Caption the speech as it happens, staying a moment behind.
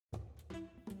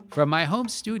From my home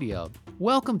studio,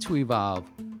 welcome to Evolve,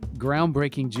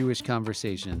 groundbreaking Jewish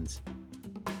conversations.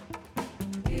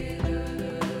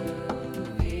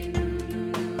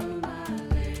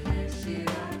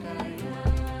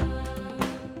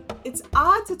 It's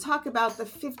odd to talk about the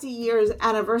 50 years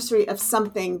anniversary of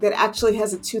something that actually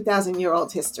has a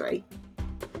 2,000-year-old history.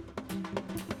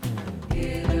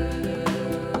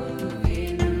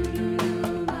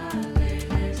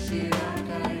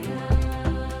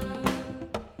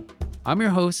 I'm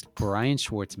your host, Brian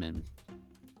Schwartzman.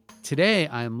 Today,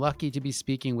 I'm lucky to be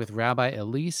speaking with Rabbi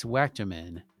Elyse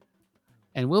Wechterman,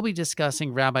 and we'll be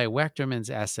discussing Rabbi Wechterman's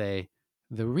essay,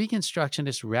 The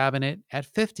Reconstructionist Rabbinate at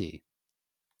 50.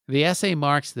 The essay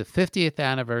marks the 50th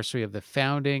anniversary of the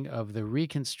founding of the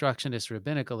Reconstructionist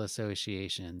Rabbinical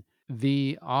Association,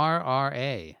 the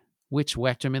RRA, which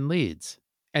Wechterman leads.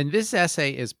 And this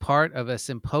essay is part of a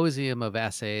symposium of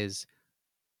essays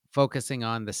focusing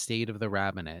on the state of the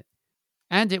rabbinate.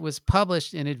 And it was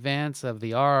published in advance of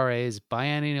the RRA's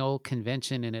biennial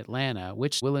convention in Atlanta,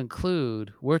 which will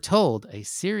include, we're told, a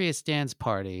serious dance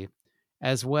party,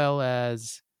 as well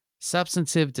as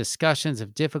substantive discussions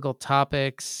of difficult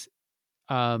topics,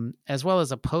 as well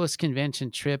as a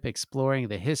post-convention trip exploring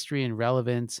the history and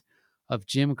relevance of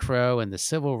Jim Crow and the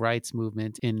civil rights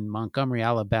movement in Montgomery,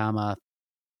 Alabama.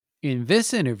 In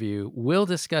this interview, we'll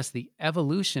discuss the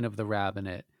evolution of the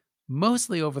rabbinate,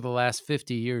 mostly over the last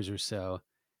 50 years or so,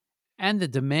 and the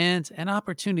demands and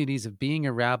opportunities of being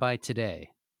a rabbi today.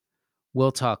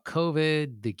 We'll talk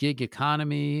COVID, the gig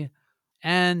economy,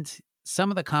 and some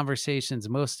of the conversation's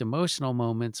most emotional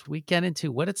moments. We get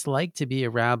into what it's like to be a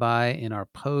rabbi in our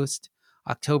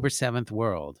post-October 7th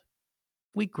world.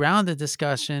 We ground the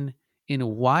discussion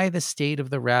in why the state of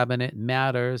the rabbinate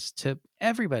matters to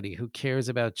everybody who cares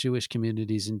about Jewish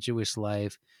communities and Jewish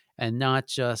life, and not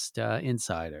just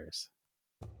insiders.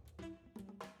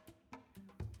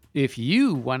 If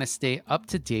you want to stay up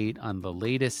to date on the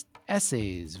latest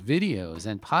essays, videos,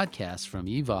 and podcasts from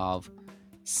Evolve,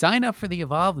 sign up for the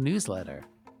Evolve newsletter.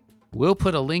 We'll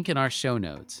put a link in our show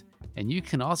notes, and you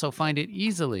can also find it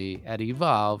easily at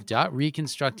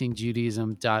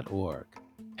evolve.reconstructingjudaism.org.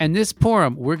 And this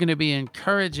Purim, we're going to be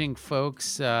encouraging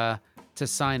folks to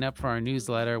sign up for our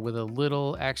newsletter with a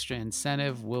little extra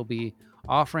incentive. We'll be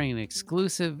offering an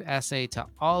exclusive essay to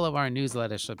all of our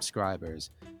newsletter subscribers.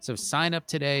 So sign up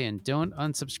today and don't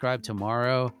unsubscribe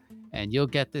tomorrow, and you'll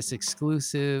get this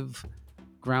exclusive,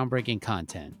 groundbreaking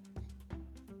content.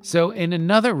 So in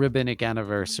another rabbinic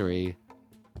anniversary,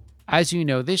 as you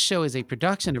know, this show is a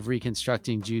production of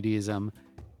Reconstructing Judaism,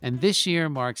 and this year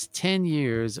marks 10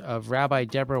 years of Rabbi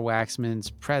Deborah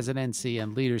Waxman's presidency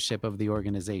and leadership of the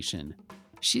organization.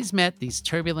 She's met these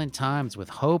turbulent times with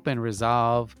hope and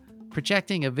resolve,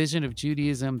 projecting a vision of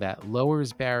Judaism that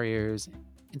lowers barriers,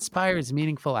 inspires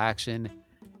meaningful action,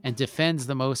 and defends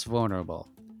the most vulnerable.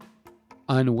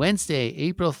 On Wednesday,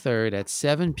 April 3rd at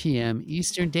 7 p.m.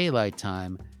 Eastern Daylight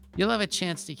Time, you'll have a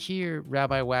chance to hear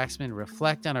Rabbi Waxman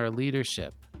reflect on our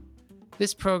leadership.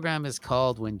 This program is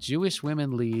called When Jewish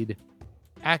Women Lead,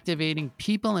 Activating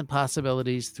People and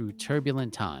Possibilities Through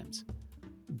Turbulent Times.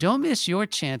 Don't miss your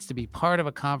chance to be part of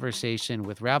a conversation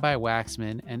with Rabbi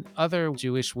Waxman and other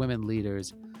Jewish women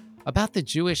leaders about the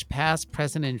Jewish past,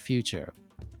 present, and future.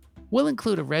 We'll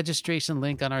include a registration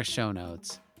link on our show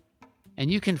notes,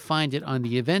 and you can find it on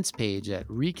the events page at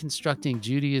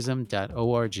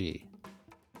reconstructingjudaism.org.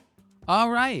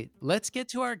 All right, let's get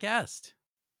to our guest.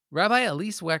 Rabbi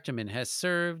Elyse Wechterman has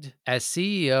served as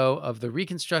CEO of the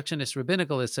Reconstructionist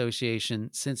Rabbinical Association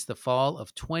since the fall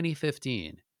of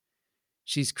 2015.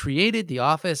 She's created the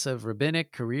Office of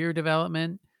Rabbinic Career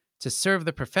Development to serve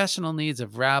the professional needs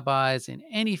of rabbis in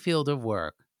any field of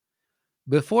work.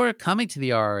 Before coming to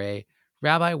the RRA,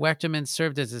 Rabbi Wechterman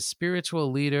served as a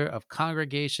spiritual leader of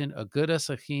Congregation Agudas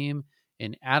Achim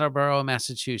in Attleboro,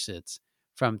 Massachusetts,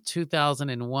 from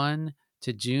 2001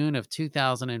 to June of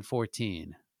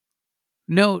 2014.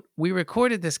 Note, we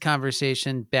recorded this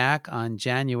conversation back on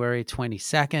January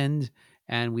 22nd,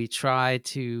 and we try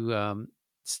to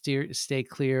stay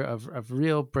clear of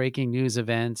real breaking news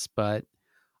events, but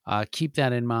keep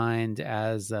that in mind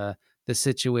as the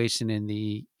situation in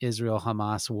the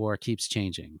Israel-Hamas war keeps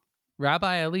changing.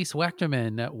 Rabbi Elyse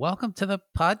Wechterman, welcome to the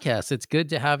podcast. It's good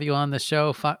to have you on the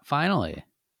show finally.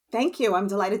 Thank you. I'm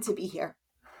delighted to be here.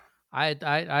 We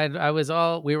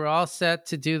were all set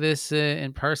to do this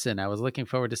in person. I was looking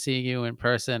forward to seeing you in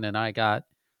person, and I got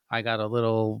a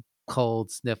little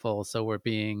cold sniffle, so we're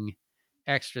being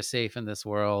extra safe in this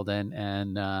world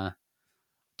and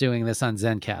doing this on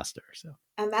Zencastr. So,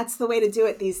 and that's the way to do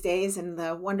it these days, and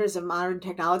the wonders of modern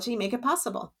technology make it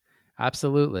possible.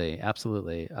 Absolutely.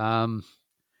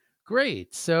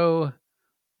 Great. So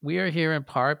we are here in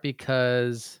part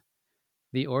because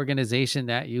the organization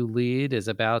that you lead is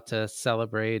about to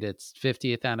celebrate its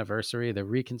 50th anniversary, the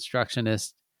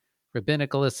Reconstructionist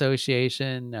Rabbinical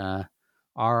Association,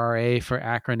 RRA for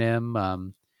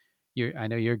acronym. I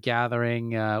know you're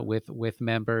gathering with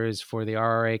members for the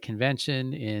RRA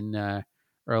convention in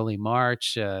early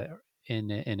March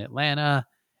in Atlanta,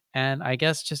 and I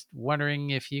guess just wondering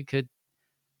if you could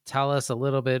tell us a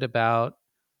little bit about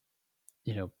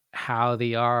how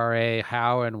the RRA,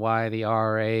 how and why the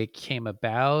RRA came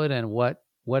about, and what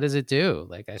does it do?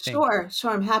 Like, I think Sure,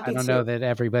 sure. I'm I happy don't to. know that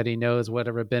everybody knows what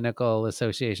a rabbinical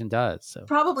association does. So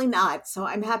Probably not. So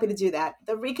I'm happy to do that.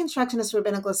 The Reconstructionist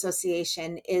Rabbinical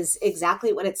Association is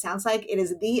exactly what it sounds like. It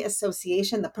is the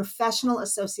association, the professional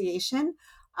association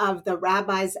of the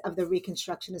rabbis of the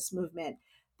Reconstructionist movement.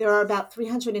 There are about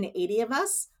 380 of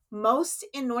us, most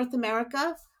in North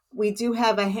America. We do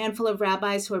have a handful of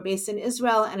rabbis who are based in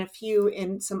Israel and a few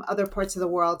in some other parts of the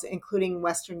world, including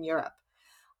Western Europe.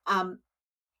 Um,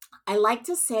 I like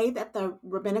to say that the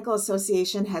Rabbinical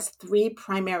Association has three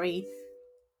primary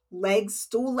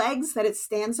stool legs that it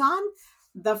stands on.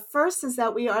 The first is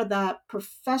that we are the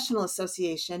professional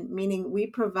association, meaning we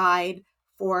provide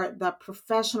for the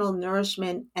professional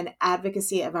nourishment and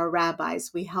advocacy of our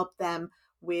rabbis. We help them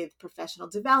with professional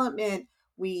development.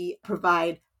 We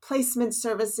provide placement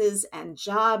services and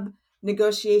job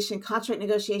negotiation, contract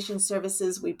negotiation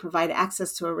services. We provide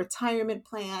access to a retirement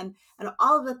plan and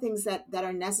all of the things that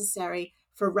are necessary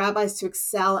for rabbis to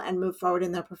excel and move forward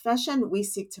in their profession. We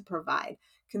seek to provide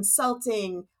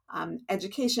consulting,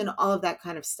 education, all of that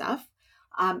kind of stuff.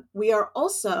 We are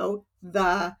also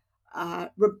the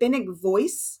rabbinic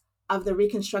voice of the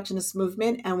Reconstructionist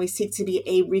movement, and we seek to be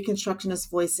a Reconstructionist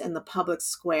voice in the public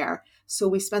square. So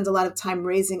we spend a lot of time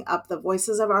raising up the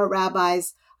voices of our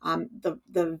rabbis,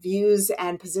 the views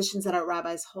and positions that our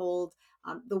rabbis hold,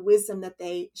 the wisdom that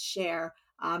they share,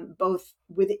 both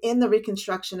within the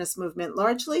Reconstructionist movement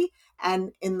largely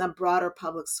and in the broader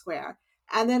public square.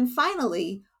 And then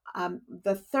finally,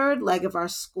 the third leg of our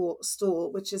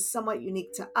stool, which is somewhat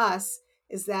unique to us,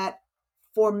 is that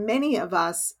for many of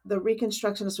us, the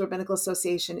Reconstructionist Rabbinical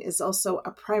Association is also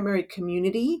a primary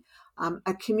community,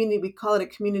 a community, we call it a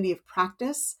community of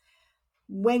practice.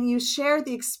 When you share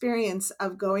the experience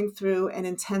of going through an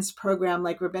intense program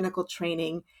like rabbinical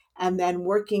training and then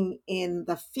working in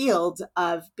the field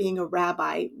of being a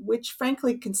rabbi, which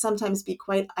frankly can sometimes be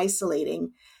quite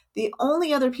isolating, the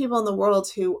only other people in the world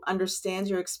who understand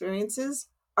your experiences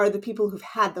are the people who've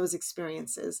had those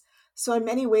experiences. So, in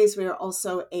many ways, we are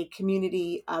also a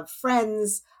community of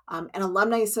friends, an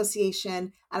alumni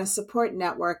association, and a support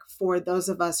network for those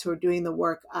of us who are doing the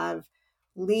work of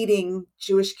leading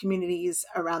Jewish communities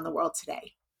around the world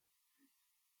today.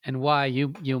 and why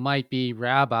you might be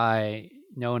rabbi,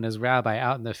 known as rabbi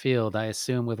out in the field, I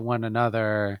assume with one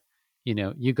another,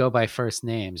 you go by first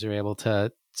names. You're able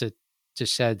to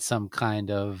shed some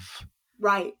kind of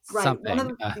Right, right. One of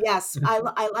something. yes,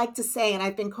 I like to say, and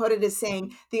I've been quoted as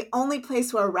saying, the only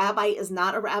place where a rabbi is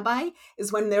not a rabbi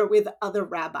is when they're with other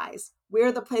rabbis.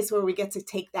 We're the place where we get to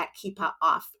take that kippah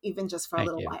off, even just for a Thank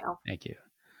little you. while. Thank you.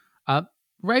 Uh,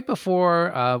 right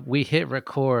before we hit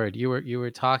record, you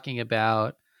were talking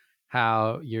about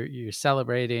how you're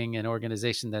celebrating an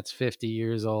organization that's 50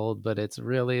 years old, but it's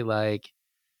really like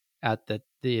at the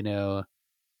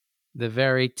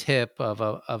very tip of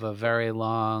a very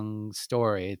long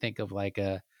story. Think of like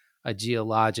a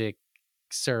geologic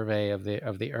survey of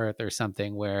the earth or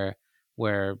something where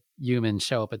humans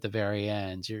show up at the very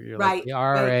end. You're like Right, the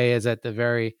right. RRA is at the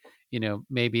very,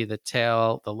 maybe the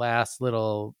last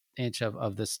little inch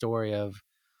of the story of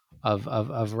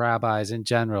rabbis in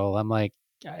general. I'm like,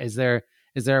 is there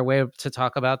a way to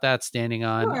talk about that standing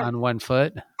Sure. on one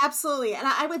foot? Absolutely. And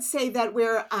I would say that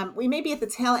we may be at the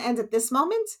tail end at this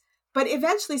moment, but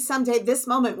eventually someday this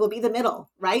moment will be the middle,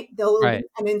 right? There will be Right.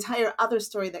 an entire other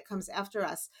story that comes after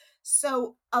us.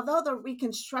 So although the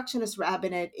Reconstructionist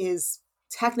Rabbinate is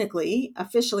technically,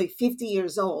 officially 50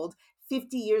 years old,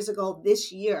 50 years ago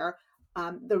this year,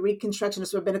 the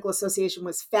Reconstructionist Rabbinical Association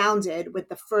was founded with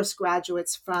the first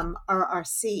graduates from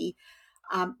RRC.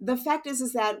 The fact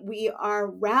is that we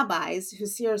are rabbis who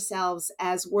see ourselves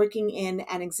as working in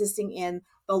and existing in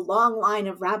the long line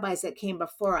of rabbis that came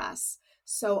before us.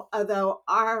 So, although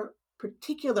our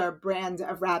particular brand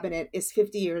of rabbinate is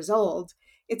 50 years old,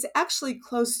 it's actually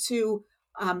close to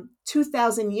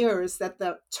 2,000 years that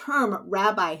the term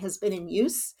rabbi has been in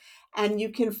use. And you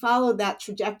can follow that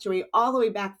trajectory all the way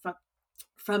back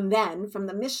from then, from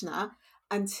the Mishnah,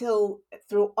 until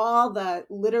through all the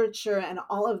literature and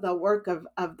all of the work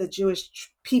of the Jewish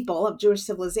people, of Jewish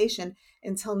civilization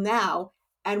until now.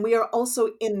 And we are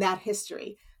also in that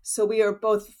history. So we are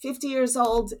both 50 years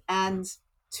old and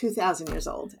 2,000 years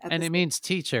old at And this. it means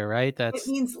teacher, right? It That's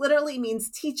means literally means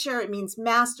teacher. It means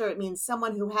master. It means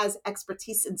someone who has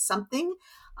expertise in something.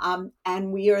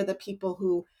 And we are the people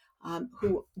who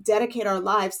dedicate our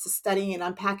lives to studying and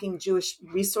unpacking Jewish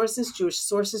resources, Jewish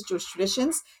sources, Jewish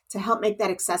traditions to help make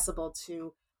that accessible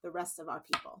to the rest of our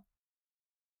people.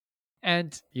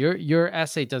 and your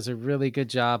essay does a really good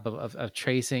job of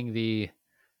tracing the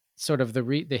sort of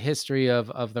the history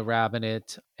of the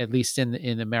rabbinate, at least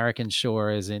in American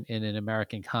shores, in an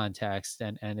American context,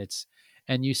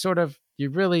 and you sort of you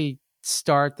really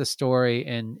start the story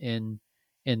in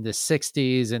the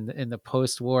 60s and in the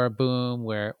post-war boom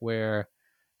where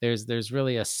there's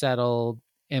really a settled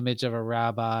image of a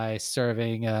rabbi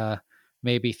serving a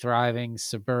maybe thriving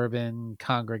suburban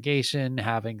congregation,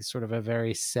 having sort of a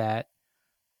very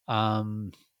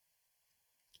um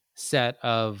set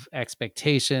of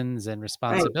expectations and Right.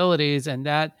 responsibilities, and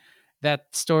that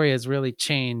story has really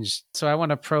changed. So I want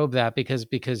to probe that because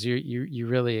you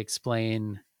really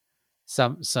explain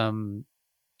some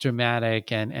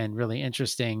dramatic and really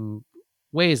interesting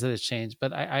ways that it's changed.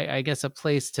 But I guess a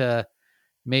place to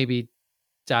maybe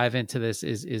dive into this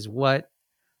is what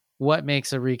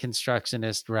makes a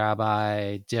Reconstructionist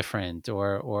rabbi different,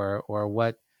 or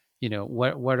what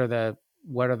what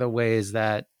are the ways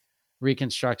that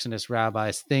Reconstructionist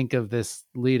rabbis think of this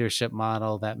leadership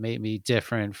model that may be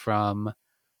different from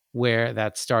where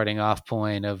that starting off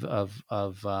point of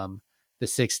the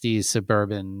 '60s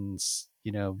suburbans,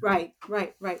 Right.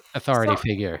 Right. Right. authority So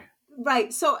figure.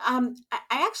 right. So I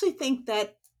actually think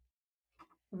that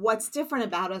what's different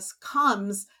about us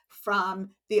comes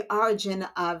from the origin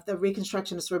of the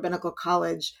Reconstructionist Rabbinical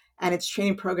College and its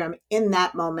training program in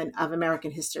that moment of American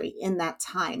history, in that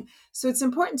time. So it's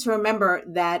important to remember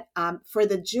that for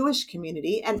the Jewish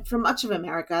community and for much of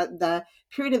America, the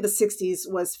period of the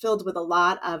 60s was filled with a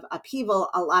lot of upheaval,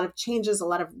 a lot of changes, a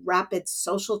lot of rapid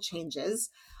social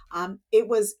changes. It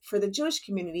was, for the Jewish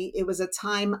community, it was a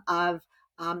time of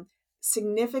um,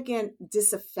 significant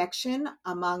disaffection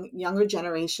among younger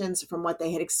generations from what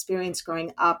they had experienced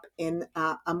growing up in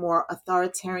a more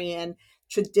authoritarian,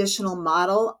 traditional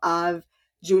model of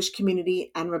Jewish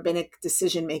community and rabbinic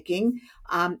decision making.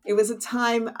 It was a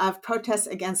time of protests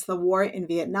against the war in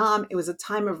Vietnam. It was a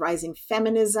time of rising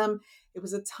feminism. It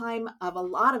was a time of a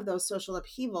lot of those social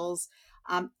upheavals.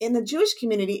 In the Jewish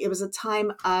community, it was a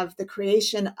time of the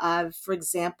creation of, for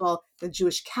example, the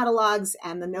Jewish catalogs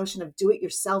and the notion of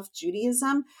do-it-yourself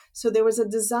Judaism. So there was a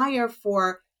desire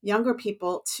for younger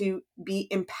people to be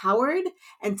empowered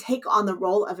and take on the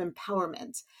role of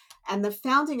empowerment. And the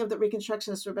founding of the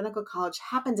Reconstructionist Rabbinical College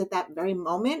happened at that very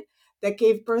moment that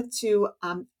gave birth to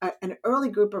an early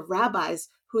group of rabbis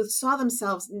who saw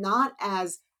themselves not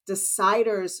as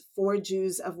deciders for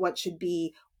Jews of what should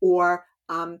be, or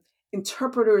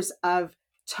interpreters of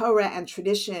Torah and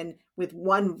tradition with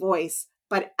one voice,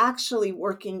 but actually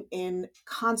working in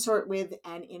concert with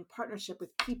and in partnership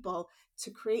with people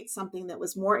to create something that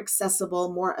was more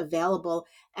accessible, more available,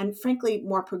 and frankly,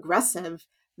 more progressive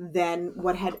than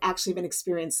what had actually been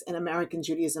experienced in American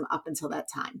Judaism up until that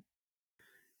time.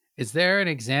 Is there an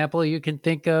example you can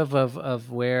think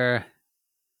of where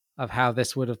of how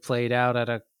this would have played out at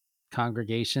a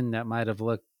congregation that might have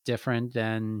looked different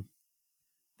than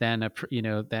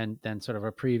than sort of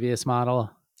a previous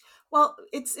model? Well,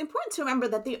 it's important to remember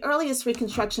that the earliest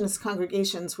Reconstructionist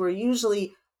congregations were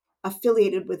usually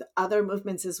affiliated with other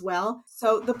movements as well.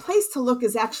 So the place to look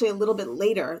is actually a little bit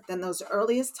later than those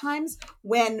earliest times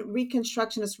when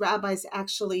Reconstructionist rabbis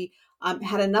actually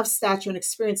had enough stature and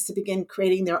experience to begin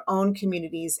creating their own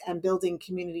communities and building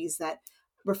communities that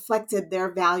reflected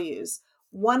their values.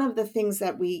 One of the things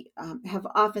that we have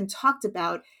often talked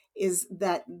about is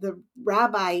that the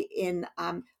rabbi in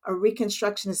a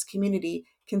Reconstructionist community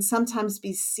can sometimes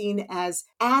be seen as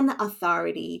an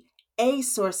authority, a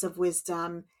source of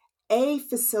wisdom, a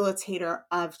facilitator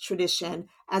of tradition,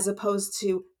 as opposed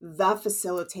to the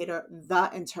facilitator, the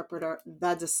interpreter,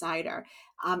 the decider.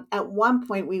 At one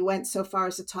point, we went so far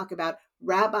as to talk about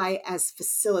rabbi as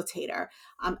facilitator.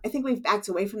 I think we've backed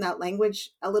away from that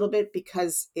language a little bit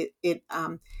because it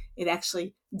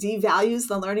actually devalues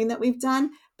the learning that we've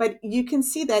done. But you can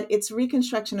see that it's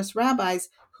Reconstructionist rabbis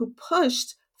who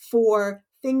pushed for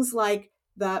things like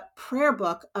the prayer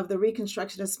book of the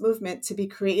Reconstructionist movement to be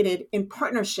created in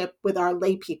partnership with our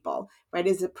lay people, right?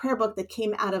 It's a prayer book that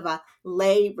came out of a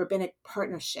lay rabbinic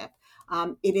partnership.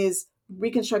 It is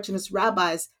Reconstructionist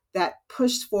rabbis that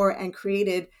pushed for and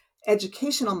created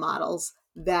educational models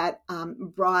that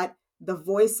brought the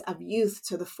voice of youth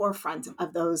to the forefront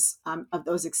of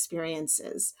those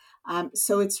experiences.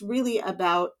 So it's really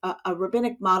about a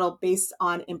rabbinic model based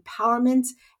on empowerment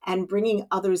and bringing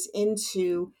others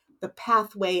into the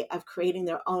pathway of creating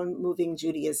their own moving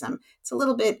Judaism. It's a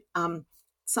little bit,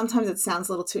 sometimes it sounds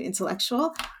a little too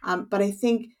intellectual, but I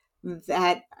think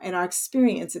that in our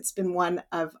experience, it's been one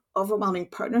of overwhelming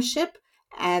partnership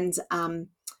and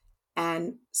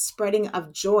spreading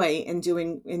of joy in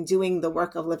doing the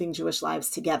work of living Jewish lives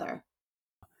together.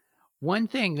 One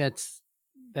thing that's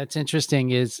interesting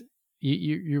is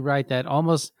you write that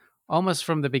almost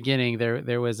from the beginning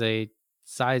there was a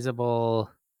sizable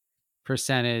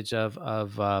percentage of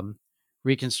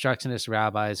Reconstructionist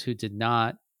rabbis who did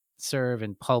not serve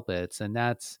in pulpits, and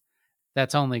that's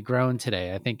only grown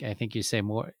today. I think you say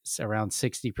more around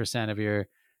 60% of your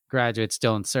graduates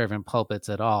don't serve in pulpits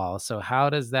at all. So how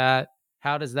does that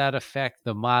affect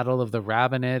the model of the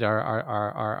rabbinate?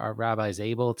 Are rabbis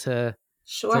able to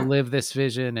Sure. live this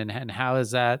vision, and how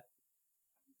has that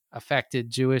affected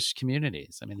Jewish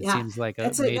communities? I mean, it Yeah, seems like a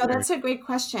major. that's a great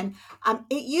question.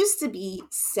 It used to be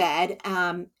said,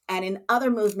 and in other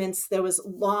movements, there was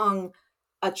long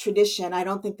a tradition. I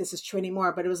don't think this is true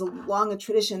anymore, but it was a long a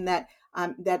tradition that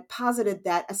that posited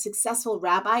that a successful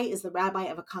rabbi is the rabbi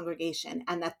of a congregation,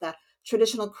 and that the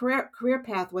traditional career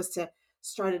path was to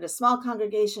start at a small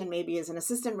congregation, maybe as an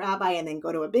assistant rabbi, and then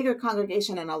go to a bigger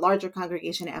congregation and a larger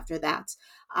congregation after that.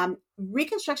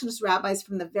 Reconstructionist rabbis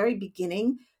from the very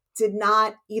beginning did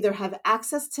not either have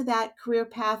access to that career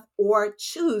path or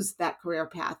choose that career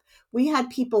path. We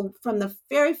had people from the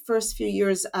very first few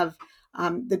years of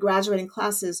the graduating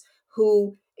classes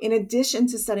who, in addition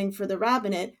to studying for the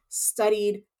rabbinate,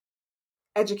 studied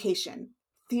education,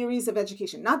 theories of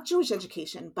education, not Jewish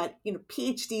education, but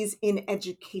PhDs in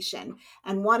education,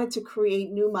 and wanted to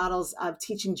create new models of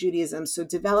teaching Judaism. So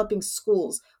developing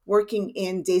schools, working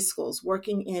in day schools,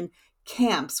 working in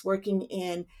camps, working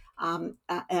in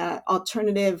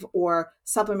alternative or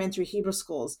supplementary Hebrew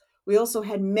schools. We also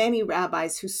had many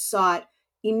rabbis who sought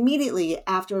immediately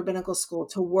after rabbinical school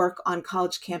to work on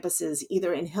college campuses,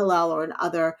 either in Hillel or in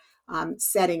other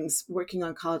settings, working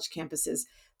on college campuses,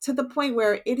 to the point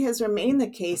where it has remained the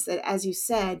case that, as you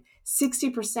said,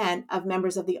 60% of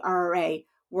members of the RRA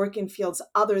work in fields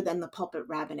other than the pulpit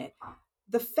rabbinate.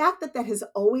 The fact that that has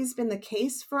always been the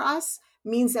case for us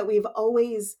means that we've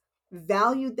always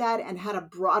valued that and had a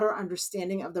broader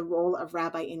understanding of the role of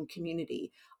rabbi in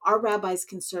community. Our rabbis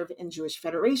can serve in Jewish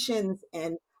federations,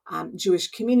 in Jewish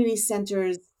community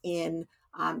centers, in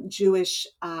Jewish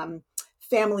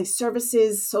family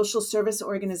services, social service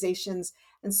organizations.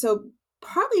 And so,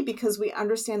 partly because we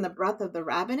understand the breadth of the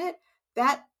rabbinate,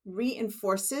 that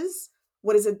reinforces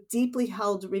what is a deeply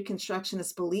held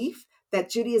Reconstructionist belief that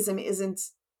Judaism isn't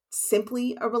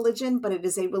simply a religion, but it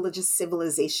is a religious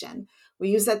civilization. We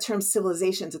use that term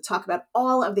civilization to talk about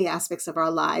all of the aspects of our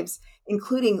lives,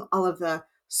 including all of the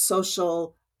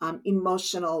social,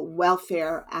 emotional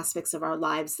welfare aspects of our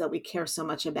lives that we care so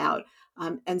much about.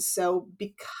 And so,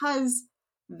 because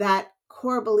that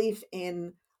core belief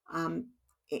in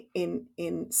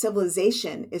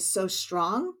civilization is so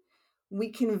strong, we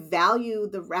can value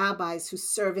the rabbis who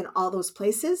serve in all those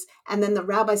places, and then the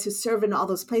rabbis who serve in all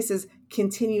those places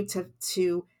continue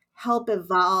to help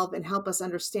evolve and help us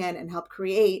understand and help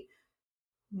create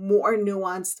more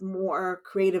nuanced, more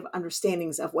creative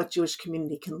understandings of what Jewish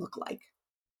community can look like.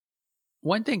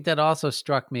 One thing that also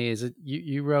struck me is that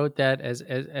you wrote that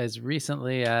as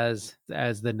recently as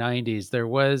the 90s there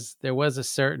was a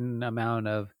certain amount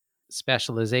of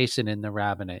specialization in the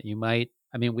rabbinate. You might,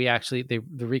 I mean, we actually the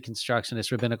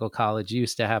Reconstructionist Rabbinical College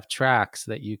used to have tracks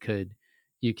that you could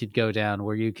go down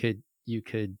where you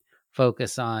could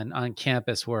focus on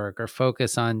campus work, or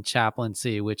focus on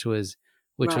chaplaincy, which was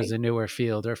Right, a newer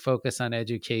field, or focus on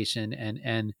education,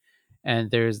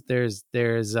 and there's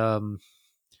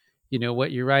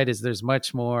what you're right is there's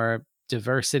much more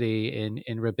diversity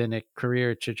in rabbinic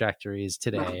career trajectories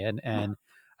right, today, and right. and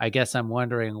I guess I'm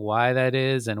wondering why that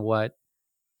is, and what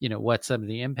some of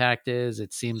the impact is.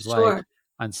 It seems like Sure.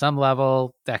 on some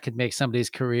level that could make somebody's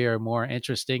career more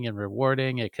interesting and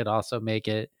rewarding. It could also make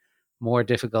it more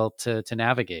difficult to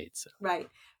navigate. So Right,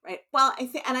 right. Well, I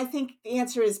think the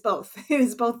answer is both. It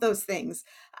is both those things.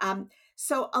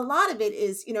 So a lot of it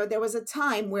is, there was a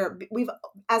time where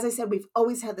as I said, we've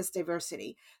always had this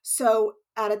diversity. So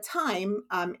at a time,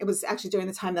 it was actually during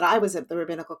the time that I was at the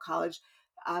rabbinical college.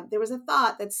 There was a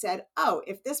thought that said, "Oh,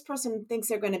 if this person thinks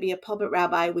they're going to be a pulpit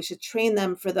rabbi, we should train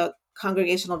them for the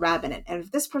congregational rabbinate. And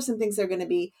if this person thinks they're going to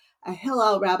be a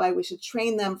Hillel rabbi, we should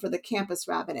train them for the campus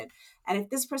rabbinate. And if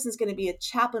this person is going to be a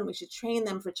chaplain, we should train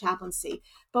them for chaplaincy.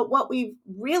 But what we've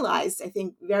realized, I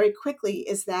think, very quickly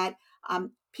is that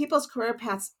people's career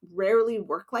paths rarely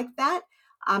work like that.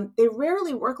 They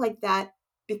rarely work like that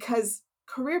because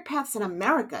career paths in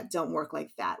America don't work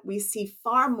like that. We see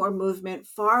far more movement,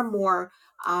 far more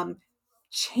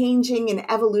changing and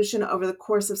evolution over the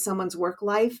course of someone's work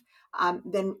life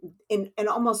than in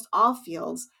almost all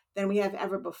fields than we have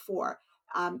ever before.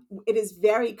 It is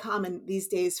very common these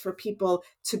days for people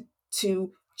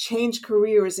to change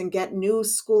careers and get new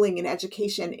schooling and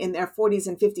education in their 40s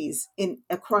and 50s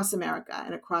across America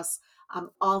and across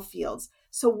all fields.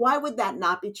 So why would that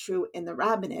not be true in the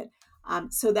rabbinate?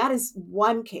 So that is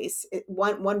one case,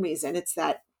 one reason. It's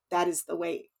that is the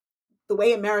way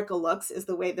America looks is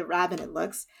the way the rabbinate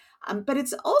looks. But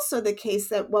it's also the case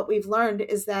that what we've learned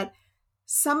is that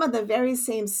some of the very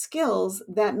same skills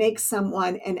that make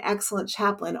someone an excellent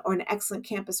chaplain or an excellent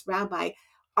campus rabbi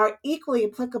are equally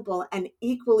applicable and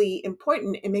equally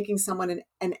important in making someone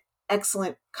an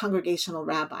excellent congregational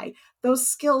rabbi. Those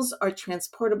skills are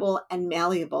transportable and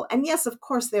malleable. And yes, of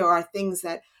course, there are things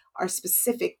that are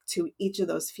specific to each of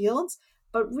those fields,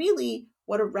 but really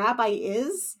what a rabbi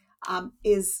is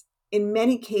in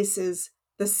many cases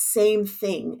the same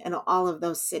thing in all of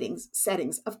those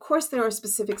settings. Of course, there are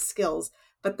specific skills,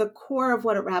 but the core of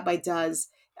what a rabbi does,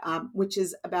 which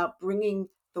is about bringing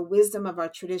the wisdom of our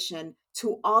tradition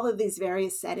to all of these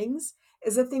various settings,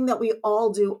 is a thing that we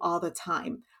all do all the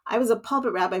time. I was a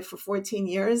pulpit rabbi for 14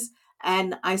 years,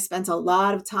 and I spent a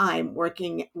lot of time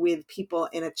working with people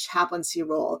in a chaplaincy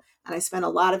role. And I spent a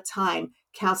lot of time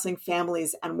counseling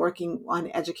families and working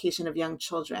on education of young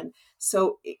children.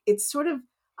 So it's sort of,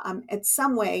 in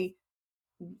some way,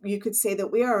 you could say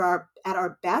that we are at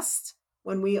our best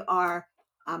when we are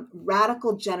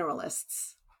radical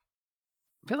generalists.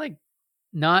 I feel like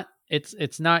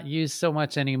it's not used so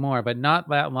much anymore, but not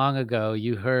that long ago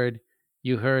you heard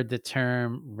the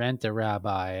term rent a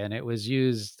rabbi, and it was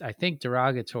used, I think,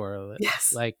 derogatorily.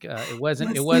 Yes. Like Yes. it Yeah.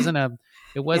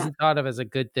 wasn't thought of as a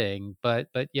good thing, but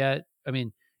yet, I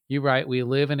mean, you're right. We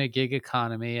live in a gig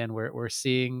economy, and we're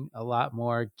seeing a lot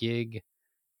more gig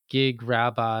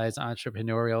rabbis,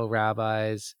 entrepreneurial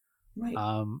rabbis. Right.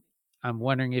 Um, I'm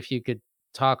wondering if you could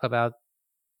talk about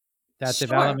that Sure.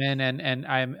 development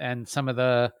and some of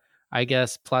the, I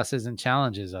guess, pluses and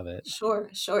challenges of it. Sure,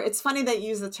 sure. It's funny that you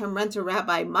use the term renter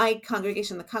rabbi. My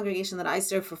congregation, the congregation that I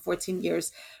served for 14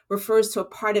 years, refers to a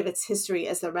part of its history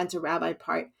as the renter rabbi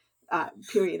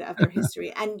period of their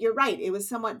history. And you're right, it was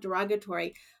somewhat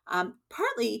derogatory.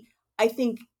 Partly, I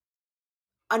think,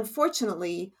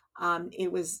 unfortunately,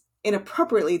 it was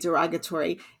inappropriately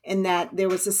derogatory in that there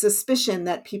was a suspicion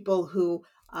that people who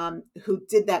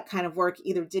did that kind of work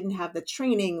either didn't have the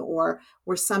training or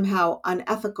were somehow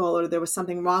unethical or there was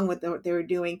something wrong with what they were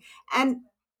doing. And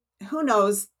who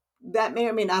knows, that may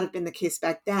or may not have been the case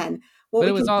back then. What But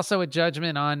it we was can also a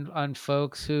judgment on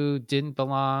folks who didn't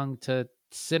belong to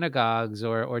synagogues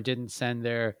or didn't send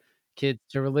their kids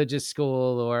to religious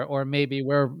school or maybe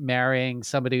were marrying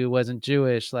somebody who wasn't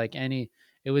Jewish. Like any,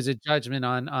 it was a judgment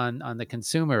on the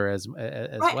consumer as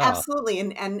Right, well. absolutely.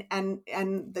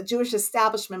 And the Jewish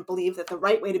establishment believed that the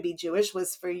right way to be Jewish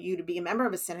was for you to be a member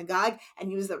of a synagogue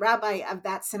and use the rabbi of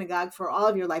that synagogue for all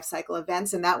of your life cycle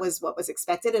events. And that was what was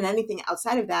expected. And anything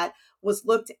outside of that was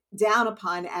looked down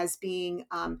upon as being,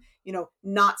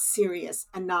 not serious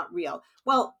and not real.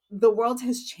 Well, the world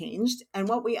has changed. And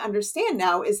what we understand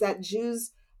now is that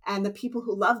Jews and the people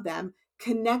who love them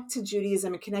connect to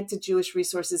Judaism and connect to Jewish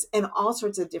resources in all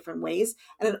sorts of different ways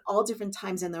and at all different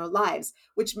times in their lives,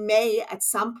 which may at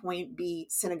some point be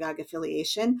synagogue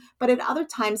affiliation, but at other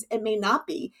times it may not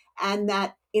be. And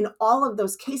that in all of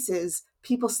those cases,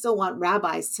 people still want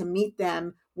rabbis to meet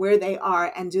them where they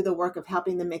are and do the work of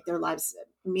helping them make their lives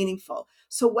meaningful.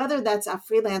 So whether that's a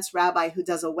freelance rabbi who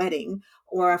does a wedding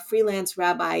or a freelance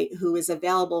rabbi who is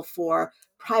available for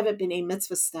private B'nai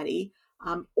Mitzvah study,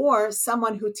 or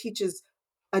someone who teaches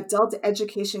adult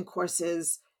education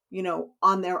courses,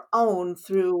 on their own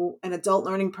through an adult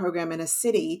learning program in a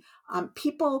city,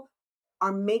 people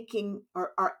are making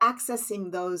or are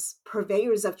accessing those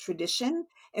purveyors of tradition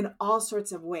in all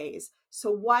sorts of ways. So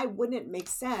why wouldn't it make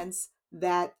sense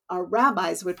that our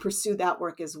rabbis would pursue that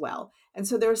work as well? And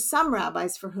so there are some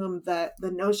rabbis for whom the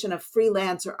notion of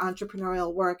freelance or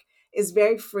entrepreneurial work is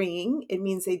very freeing. It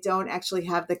means they don't actually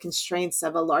have the constraints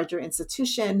of a larger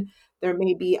institution. There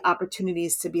may be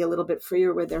opportunities to be a little bit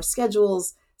freer with their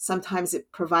schedules. Sometimes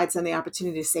it provides them the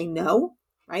opportunity to say no,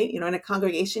 right? In a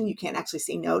congregation, you can't actually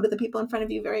say no to the people in front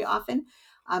of you very often.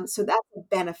 So that's a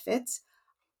benefit.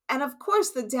 And of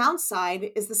course, the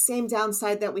downside is the same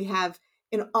downside that we have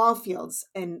in all fields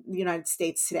in the United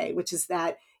States today, which is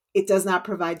that it does not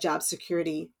provide job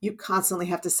security. You constantly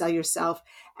have to sell yourself.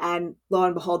 And lo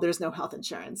and behold, there's no health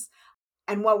insurance.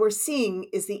 And what we're seeing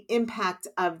is the impact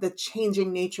of the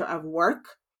changing nature of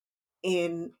work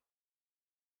in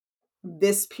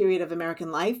this period of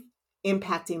American life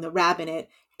impacting the rabbinate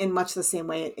in much the same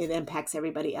way it impacts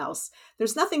everybody else.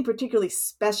 There's nothing particularly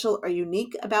special or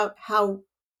unique about how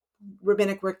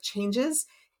rabbinic work changes.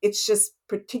 It's just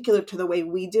particular to the way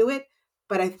we do it.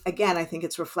 But I think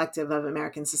it's reflective of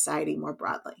American society more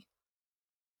broadly.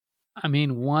 I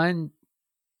mean, one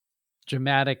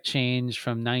dramatic change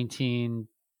from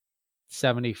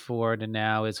 1974 to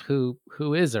now is who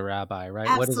is a rabbi,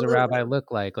 right? What does a rabbi Absolutely.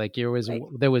 look like? Like Right.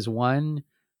 there was one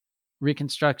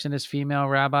Reconstructionist female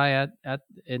rabbi at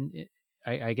in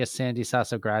I guess Sandy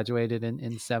Sasso graduated in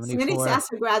Sandy 74.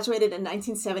 Sasso graduated in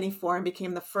 1974 and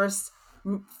became the first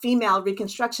female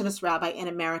Reconstructionist rabbi in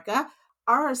America.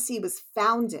 RRC was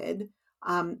founded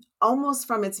almost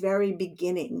from its very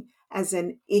beginning as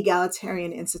an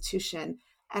egalitarian institution.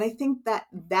 And I think that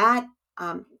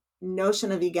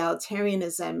notion of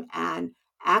egalitarianism and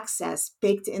access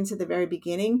baked into the very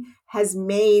beginning has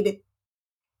made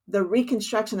the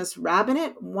Reconstructionist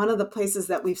Rabbinate, one of the places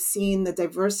that we've seen the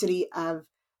diversity of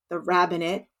the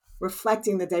Rabbinate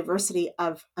reflecting the diversity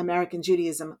of American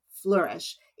Judaism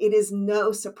flourish. It is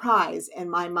no surprise in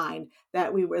my mind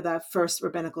that we were the first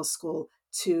rabbinical school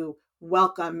to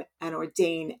welcome and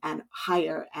ordain and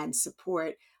hire and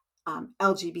support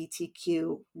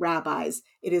LGBTQ rabbis.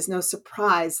 It is no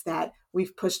surprise that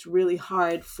we've pushed really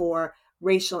hard for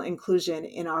racial inclusion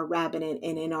in our rabbinate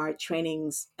and in our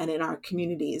trainings and in our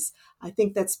communities. I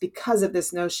think that's because of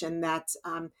this notion that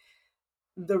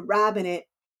the rabbinate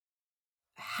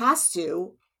has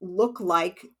to look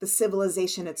like the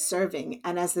civilization it's serving.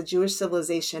 And as the Jewish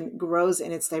civilization grows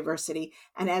in its diversity,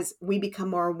 and as we become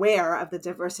more aware of the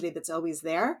diversity that's always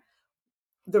there,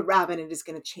 the rabbinate is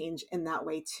going to change in that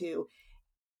way too.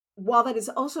 While that is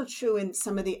also true in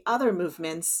some of the other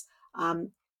movements,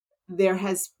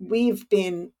 we've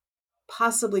been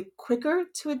possibly quicker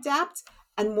to adapt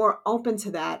and more open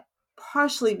to that,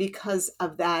 partially because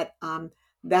of that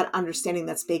understanding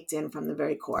that's baked in from the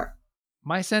very core.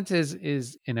 My sense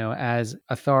is as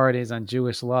authorities on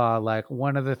Jewish law, like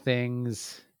one of the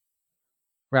things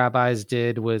rabbis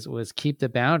did was keep the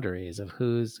boundaries of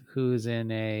who's in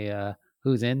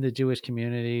the Jewish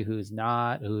community, who's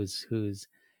not, who's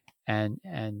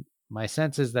and my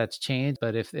sense is that's changed.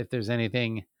 But if there's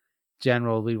anything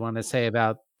general we want to say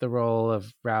about the role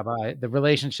of the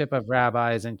relationship of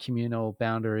rabbis and communal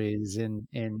boundaries in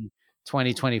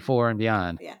 2024 and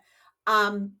beyond. Yeah.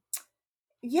 Um,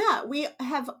 yeah, we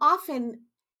have often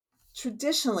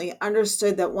traditionally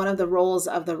understood that one of the roles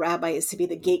of the rabbi is to be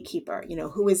the gatekeeper.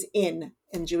 Who is in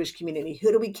Jewish community?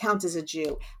 Who do we count as a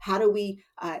Jew? How do we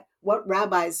what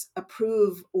rabbis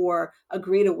approve or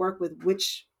agree to work with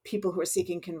which people who are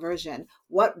seeking conversion?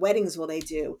 What weddings will they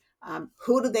do?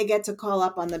 Who do they get to call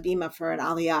up on the bima for an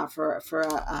aliyah, for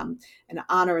an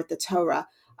honor at the Torah?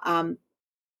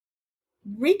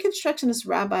 Reconstructionist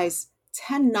rabbis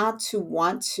tend not to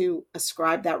want to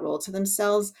ascribe that role to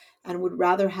themselves and would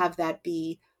rather have that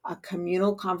be a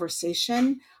communal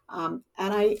conversation. And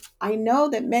I know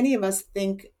that many of us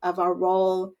think of our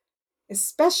role,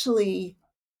 especially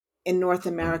in North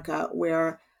America,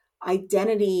 where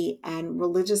identity and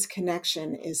religious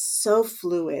connection is so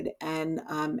fluid. And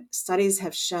studies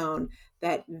have shown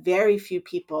that very few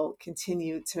people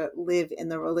continue to live in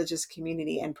the religious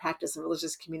community and practice the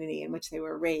religious community in which they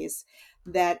were raised.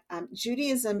 That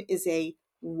Judaism is a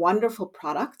wonderful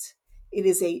product. It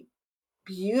is a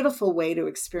beautiful way to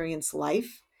experience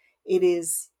life.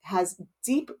 Has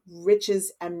deep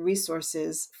riches and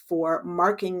resources for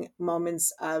marking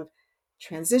moments of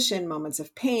transition, moments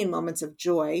of pain, moments of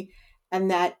joy, and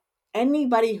that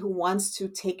anybody who wants to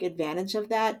take advantage of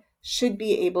that should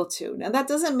be able to. Now, that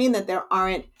doesn't mean that there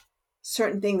aren't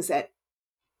certain things that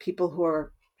people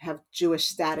have Jewish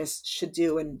status should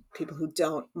do and people who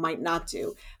don't might not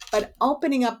do. But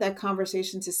opening up that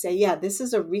conversation to say, yeah, this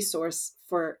is a resource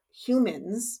for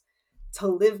humans to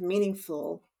live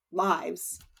meaningful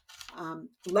lives.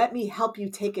 Let me help you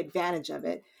take advantage of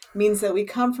it, means that we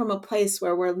come from a place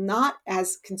where we're not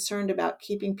as concerned about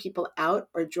keeping people out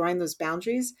or drawing those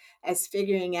boundaries as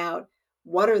figuring out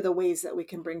what are the ways that we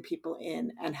can bring people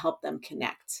in and help them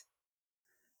connect.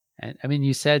 And I mean,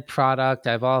 you said product.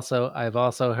 I've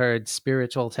also heard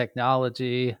spiritual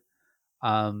technology.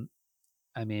 Um,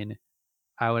 I mean,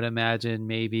 I would imagine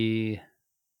maybe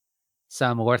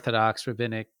some Orthodox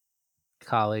rabbinic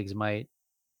colleagues might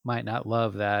not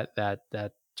love that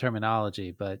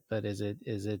terminology, but is it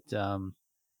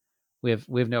we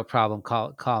have no problem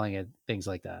calling it things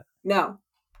like that. No,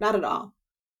 not at all.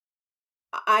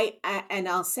 And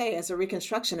I'll say, as a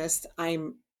Reconstructionist,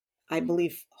 I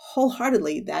believe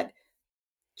wholeheartedly that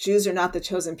Jews are not the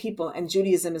chosen people, and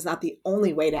Judaism is not the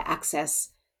only way to access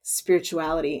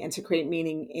spirituality and to create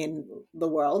meaning in the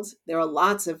world. There are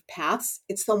lots of paths.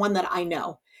 It's the one that I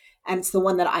know, and it's the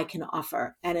one that I can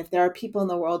offer. And if there are people in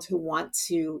the world who want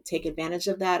to take advantage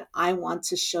of that, I want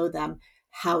to show them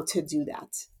how to do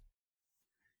that.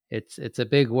 It's a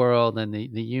big world, and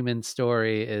the human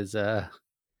story is a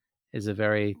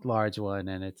very large one,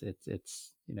 and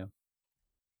it's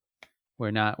we're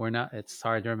not it's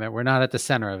hard to remember, we're not at the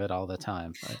center of it all the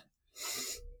time, but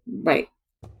Right.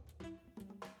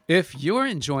 if you're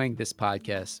enjoying this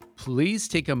podcast, please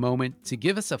take a moment to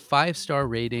give us a 5-star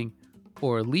rating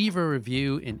or leave a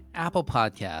review in Apple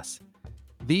Podcasts.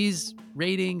 These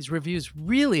ratings, reviews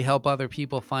really help other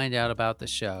people find out about the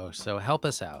show, so help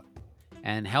us out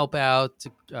and help out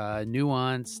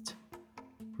nuanced,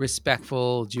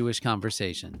 respectful Jewish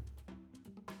conversation.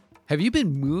 Have you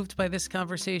been moved by this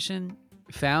conversation?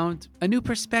 Found a new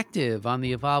perspective on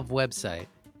the Evolve website?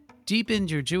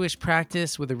 Deepened your Jewish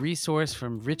practice with a resource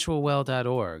from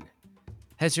ritualwell.org?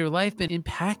 Has your life been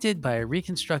impacted by a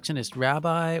Reconstructionist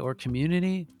rabbi or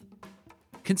community?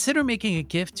 Consider making a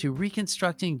gift to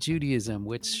Reconstructing Judaism,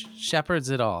 which shepherds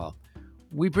it all.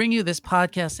 We bring you this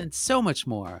podcast and so much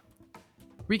more.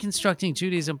 Reconstructing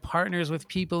Judaism partners with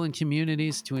people and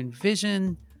communities to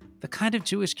envision the kind of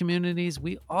Jewish communities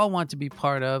we all want to be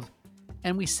part of,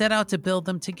 and we set out to build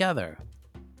them together.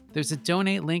 There's a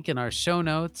donate link in our show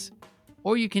notes,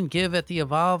 or you can give at the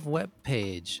Evolve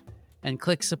webpage and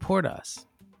click support us.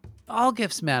 All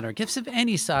gifts matter. Gifts of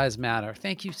any size matter.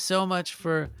 Thank you so much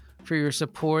for your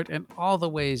support and all the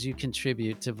ways you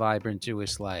contribute to vibrant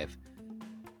Jewish life.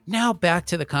 Now back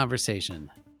to the conversation.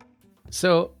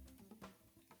 So,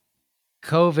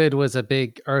 COVID was a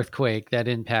big earthquake that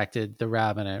impacted the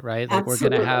Rabbinate, right? Like Absolutely. we're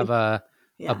going to have a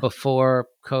Yeah. before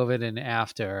COVID and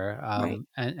after. Right.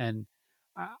 And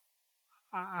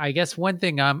I guess one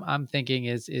thing I'm thinking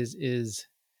is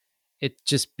it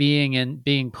just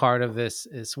being part of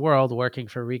this world, working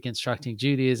for Reconstructing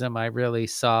Judaism. I really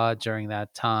saw during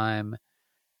that time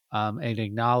an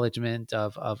acknowledgement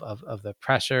of the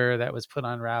pressure that was put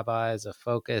on rabbis, a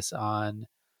focus on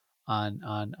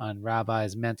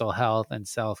rabbis' mental health and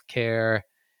self-care,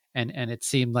 and it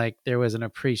seemed like there was an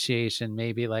appreciation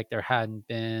maybe like there hadn't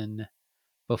been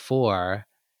before.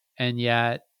 And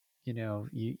yet,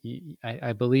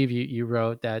 I believe you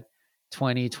wrote that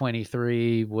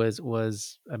 2023 was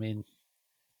I mean,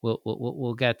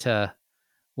 we'll get to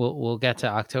we'll get to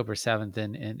October 7th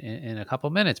in a couple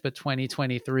minutes, but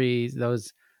 2023,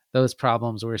 those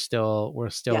problems were still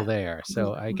Yeah. there.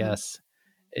 So I Mhm. guess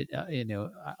it, Yeah.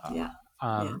 Yeah.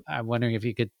 I'm wondering if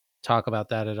you could talk about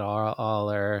that at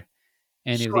all, or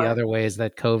any of the Sure. other ways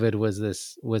that COVID was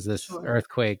this Sure.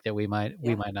 earthquake that we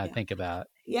Yeah. might not Yeah. think about.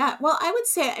 Yeah. Well, I would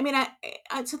say, I mean,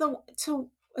 to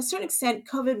a certain extent,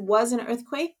 COVID was an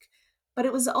earthquake, but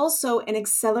it was also an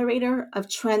accelerator of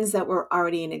trends that were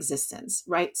already in existence,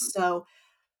 right? So,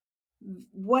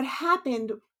 what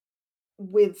happened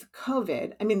with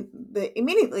COVID, I mean, the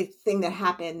immediately thing that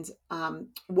happened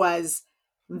was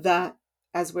the,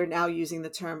 as we're now using the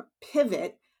term,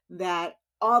 pivot that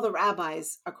all the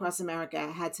rabbis across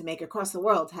America had to make, across the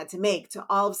world had to make, to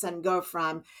all of a sudden go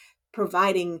from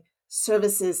providing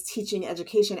services, teaching,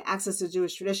 education, access to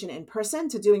Jewish tradition in person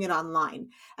to doing it online.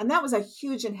 And that was a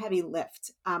huge and heavy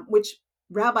lift, which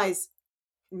rabbis,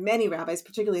 many rabbis,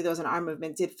 particularly those in our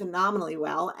movement, did phenomenally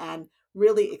well and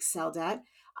really excelled at.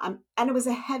 And it was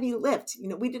a heavy lift.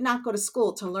 We did not go to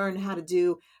school to learn how to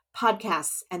do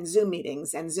podcasts and Zoom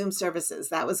meetings and Zoom services.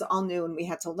 That was all new, and we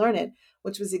had to learn it,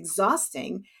 which was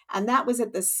exhausting. And that was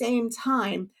at the same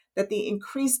time that the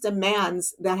increased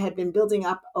demands that had been building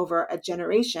up over a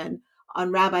generation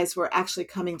on rabbis were actually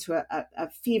coming to a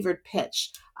fevered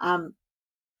pitch.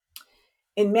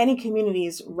 In many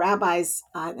communities, rabbis,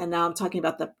 and now I'm talking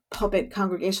about the pulpit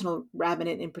congregational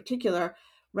rabbinate in particular,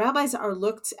 rabbis are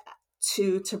looked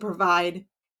to provide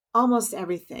almost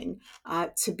everything,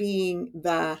 to being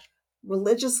the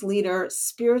religious leader,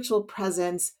 spiritual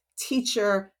presence,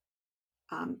 teacher,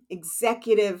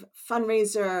 executive,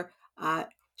 fundraiser,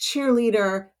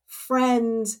 cheerleader,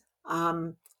 friend,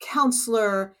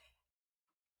 counselor,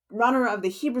 runner of the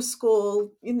Hebrew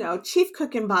school, chief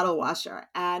cook and bottle washer.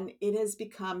 And it has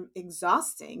become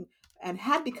exhausting, and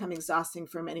had become exhausting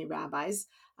for many rabbis.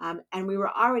 And we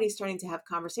were already starting to have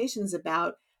conversations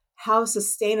about how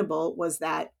sustainable was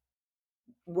that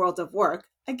world of work.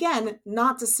 Again,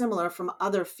 not dissimilar from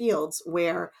other fields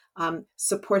where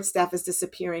support staff is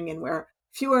disappearing and where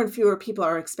fewer and fewer people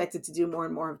are expected to do more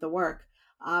and more of the work.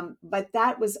 But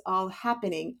that was all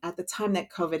happening at the time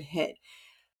that COVID hit.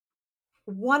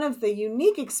 One of the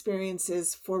unique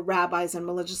experiences for rabbis and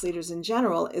religious leaders in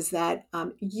general is that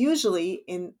usually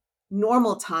in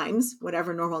normal times,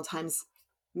 whatever normal times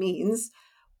means,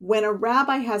 when a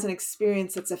rabbi has an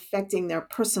experience that's affecting their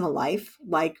personal life,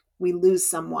 like we lose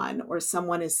someone or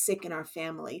someone is sick in our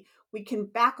family, we can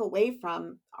back away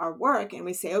from our work and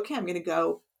we say, okay, I'm going to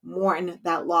go mourn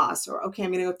that loss, or okay,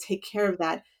 I'm going to go take care of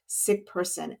that sick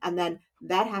person. And then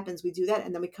that happens, we do that,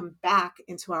 and then we come back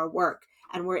into our work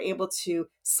and we're able to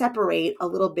separate a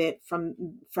little bit from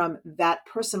that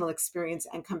personal experience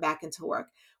and come back into work.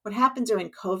 What happened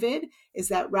during COVID is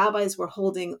that rabbis were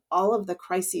holding all of the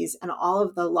crises and all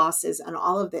of the losses and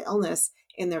all of the illness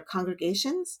in their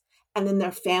congregations and in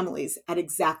their families at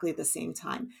exactly the same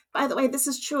time. By the way, this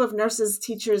is true of nurses,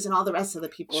 teachers, and all the rest of the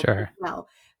people as Sure. well.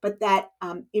 But that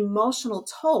emotional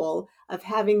toll of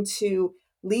having to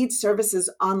lead services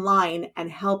online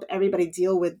and help everybody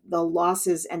deal with the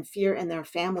losses and fear in their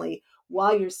family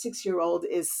while your 6-year-old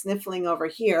is sniffling over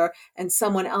here and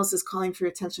someone else is calling for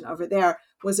your attention over there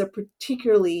was a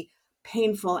particularly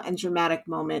painful and dramatic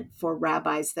moment for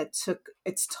rabbis that took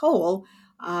its toll.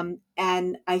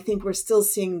 And I think we're still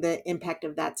seeing the impact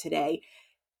of that today.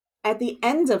 At the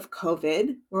end of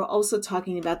COVID, we're also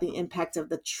talking about the impact of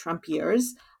the Trump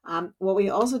years. What we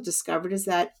also discovered is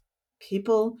that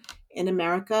people in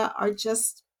America are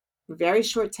just very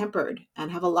short tempered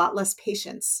and have a lot less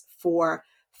patience for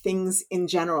things in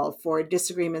general, for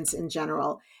disagreements in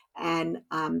general. And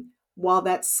while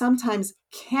that sometimes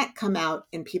can't come out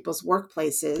in people's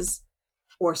workplaces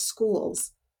or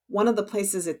schools, one of the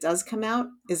places it does come out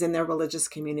is in their religious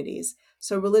communities.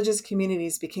 So religious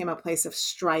communities became a place of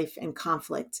strife and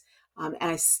conflict. And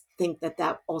I think that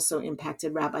that also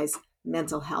impacted rabbis'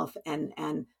 mental health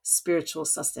and spiritual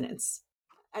sustenance.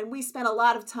 And we spent a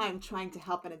lot of time trying to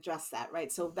help and address that,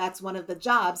 right? So that's one of the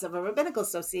jobs of a rabbinical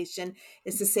association,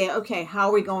 is to say, okay, how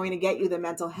are we going to get you the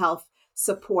mental health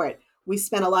support? We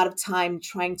spent a lot of time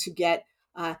trying to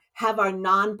have our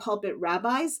non-pulpit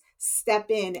rabbis step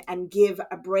in and give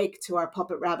a break to our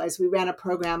pulpit rabbis. We ran a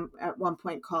program at one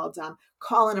point called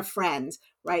Call in a Friend,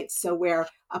 right? So where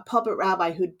a pulpit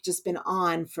rabbi who'd just been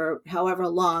on for however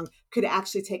long could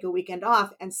actually take a weekend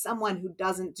off, and someone who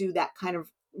doesn't do that kind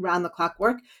of round the clock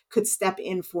work could step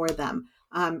in for them.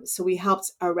 So we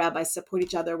helped our rabbis support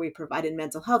each other. We provided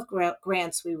mental health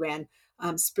grants. We ran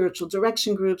spiritual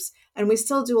direction groups, and we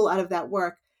still do a lot of that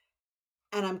work.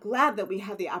 And I'm glad that we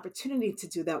have the opportunity to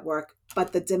do that work.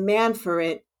 But the demand for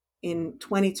it in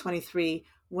 2023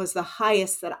 was the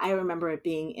highest that I remember it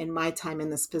being in my time in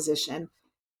this position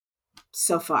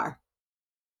so far.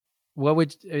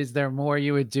 Is there more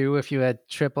you would do if you had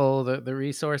triple the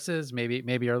resources?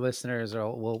 Maybe our listeners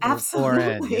will pour in,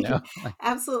 Absolutely. like,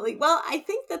 Absolutely. Well, I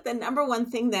think that the number one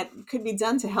thing that could be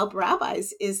done to help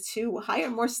rabbis is to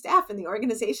hire more staff in the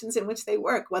organizations in which they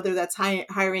work, whether that's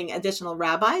hiring additional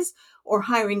rabbis or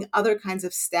hiring other kinds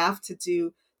of staff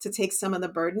to take some of the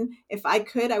burden. If I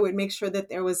could, I would make sure that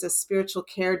there was a spiritual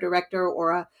care director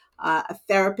or a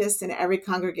therapist in every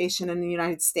congregation in the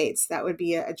United States. That would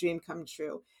be a dream come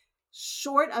true.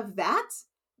 Short of that,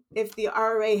 if the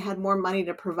RRA had more money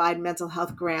to provide mental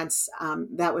health grants,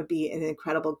 that would be an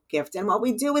incredible gift. And what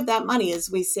we do with that money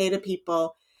is we say to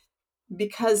people,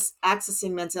 because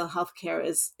accessing mental health care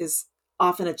is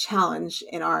often a challenge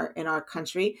in our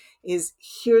country, is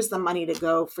here's the money to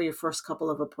go for your first couple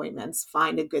of appointments,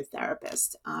 find a good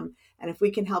therapist. And if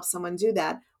we can help someone do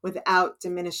that without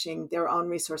diminishing their own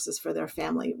resources for their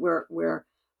family, we're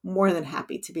more than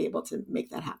happy to be able to make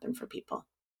that happen for people.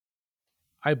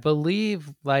 I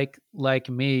believe, like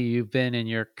me, you've been in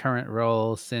your current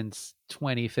role since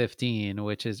 2015,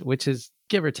 which is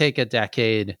give or take a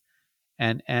decade,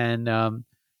 and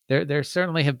there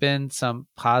certainly have been some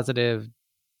positive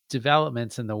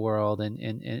developments in the world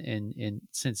in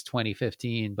since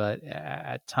 2015, but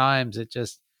at times it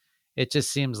just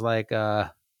seems like the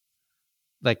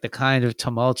kind of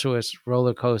tumultuous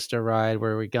roller coaster ride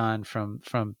where we gone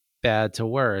from bad to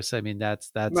worse. I mean,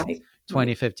 that's Right, right,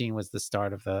 2015 was the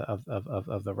start of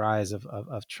the rise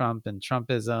of Trump and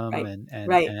Trumpism, right, and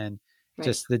right, and right,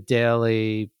 just the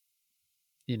daily,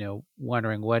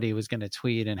 wondering what he was going to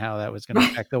tweet and how that was going to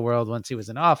right, affect the world once he was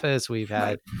in office.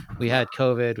 right. We had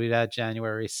COVID, we've had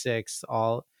January 6th,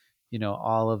 all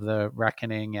of the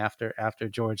reckoning after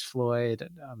George Floyd.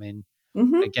 I mean,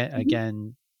 Hmm.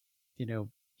 again,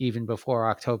 even before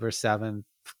October 7th,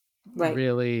 Right.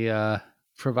 really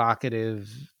provocative,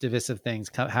 divisive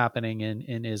things happening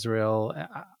in Israel.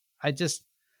 I just,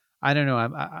 I don't know.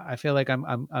 I feel like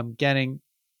I'm getting,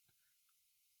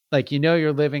 like,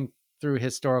 you're living through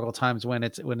historical times when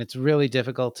it's really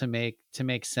difficult to make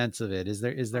sense of it. Is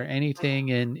there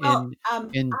anything Well,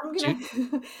 in I'm Ju- gonna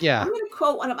I'm yeah, gonna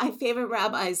quote one of my favorite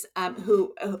rabbis,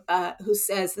 who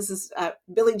says, this is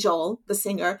Billy Joel, the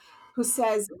singer, who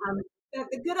says that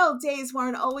the good old days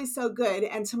weren't always so good,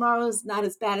 and tomorrow's not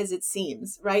as bad as it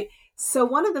seems. Right. So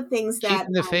one of the things that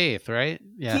keeping the faith, right?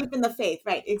 Yeah, keeping the faith.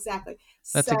 Right. Exactly.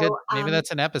 that's a good. So Maybe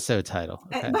that's an episode title.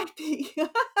 it Okay, might be.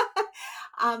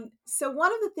 So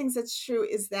one of the things that's true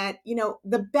is that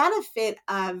the benefit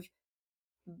of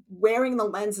wearing the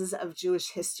lenses of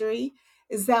Jewish history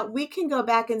is that we can go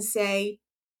back and say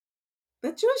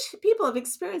the Jewish people have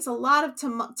experienced a lot of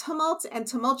tumult and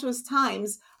tumultuous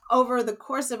times over the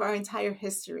course of our entire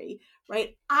history,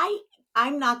 right?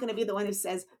 I'm not going to be the one who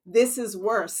says this is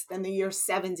worse than the year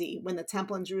 70 when the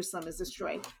temple in Jerusalem is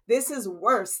destroyed. This is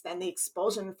worse than the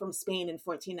expulsion from Spain in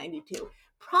 1492.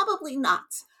 Probably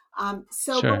not. But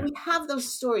sure, we have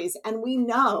those stories, and we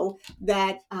know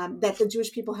that the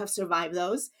Jewish people have survived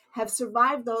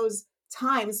those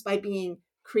times by being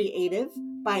creative,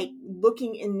 by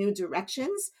looking in new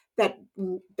directions, that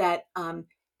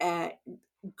uh,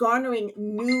 garnering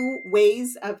new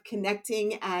ways of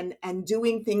connecting and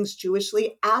doing things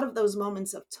Jewishly out of those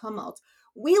moments of tumult.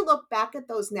 We look back at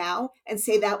those now and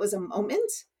say that was a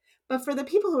moment, but for the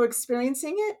people who are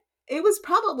experiencing it, it was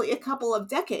probably a couple of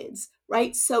decades,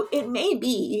 right? So it may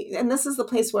be, and this is the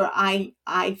place where I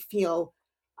feel,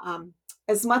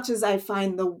 as much as I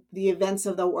find the events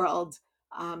of the world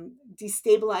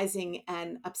destabilizing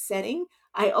and upsetting,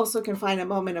 I also can find a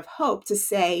moment of hope to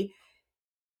say,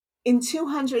 in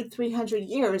 200, 300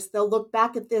 years, they'll look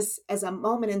back at this as a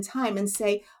moment in time and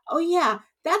say, oh, yeah,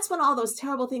 that's when all those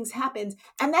terrible things happened.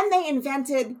 And then they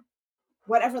invented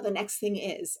whatever the next thing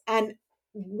is. And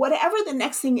whatever the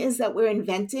next thing is that we're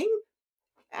inventing,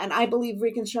 and I believe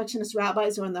Reconstructionist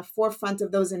rabbis are in the forefront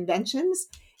of those inventions,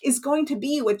 is going to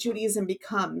be what Judaism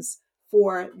becomes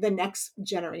for the next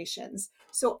generations.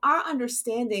 So our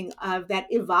understanding of that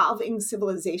evolving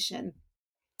civilization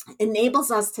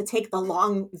enables us to take the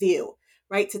long view,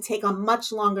 right? To take a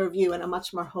much longer view and a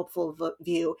much more hopeful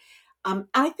view. And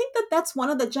I think that that's one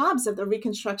of the jobs of the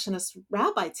Reconstructionist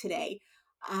rabbi today.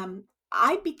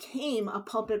 I became a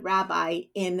pulpit rabbi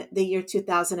in the year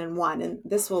 2001, and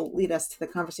this will lead us to the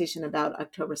conversation about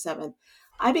October 7th.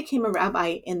 I became a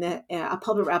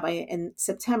pulpit rabbi in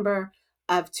September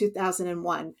of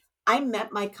 2001. I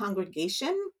met my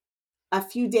congregation a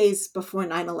few days before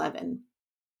 9/11.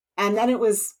 And then it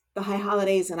was the high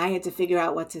holidays, and I had to figure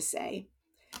out what to say.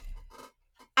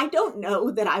 I don't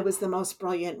know that I was the most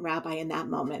brilliant rabbi in that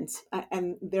moment.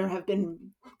 And there have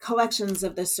been collections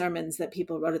of the sermons that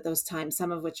people wrote at those times,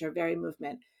 some of which are very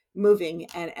moving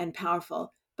and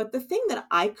powerful. But the thing that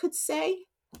I could say,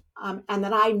 and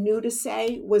that I knew to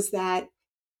say, was that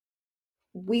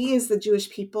we as the Jewish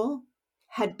people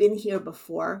had been here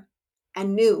before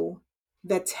and knew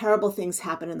that terrible things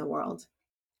happen in the world.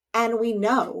 And we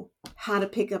know how to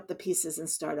pick up the pieces and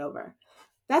start over.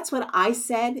 That's what I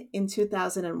said in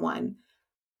 2001.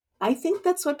 I think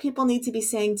that's what people need to be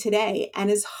saying today.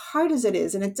 And as hard as it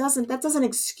is, and that doesn't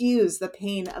excuse the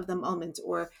pain of the moment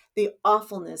or the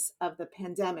awfulness of the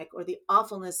pandemic or the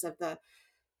awfulness of the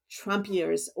Trump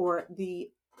years or the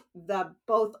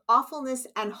both awfulness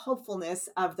and hopefulness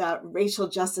of the racial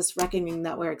justice reckoning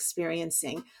that we're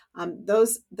experiencing.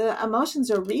 The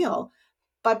emotions are real,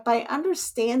 but by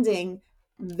understanding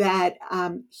that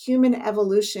human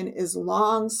evolution is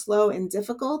long, slow, and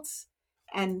difficult,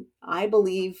 and I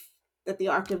believe that the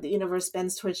arc of the universe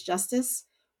bends towards justice,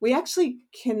 we actually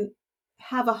can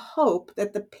have a hope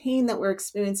that the pain that we're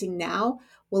experiencing now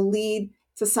will lead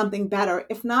to something better,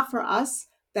 if not for us,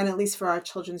 then at least for our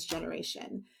children's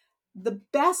generation. The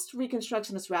best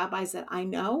Reconstructionist rabbis that I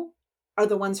know are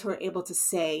the ones who are able to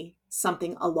say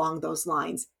something along those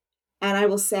lines. And I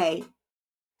will say,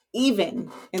 even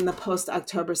in the post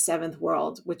October 7th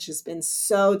world, which has been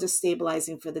so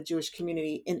destabilizing for the Jewish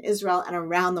community in Israel and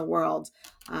around the world,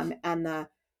 and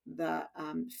the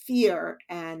fear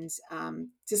and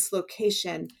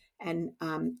dislocation and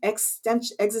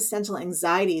existential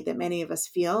anxiety that many of us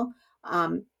feel,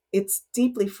 it's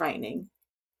deeply frightening.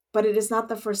 But it is not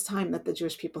the first time that the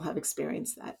Jewish people have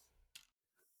experienced that.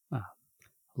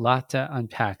 a lot to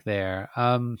unpack there.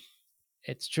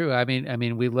 It's true. I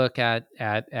mean, we look at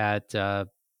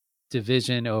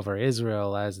division over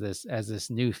Israel as this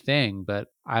new thing, but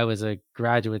I was a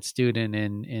graduate student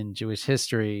in Jewish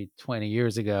history 20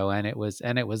 years ago, and it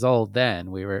was old then.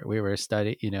 We were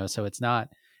studying, so it's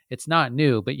not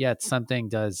new, but yet something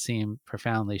does seem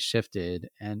profoundly shifted.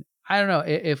 And I don't know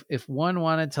if one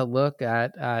wanted to look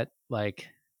at like,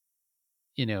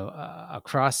 a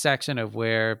cross section of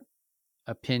where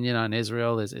opinion on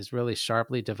Israel is really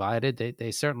sharply divided,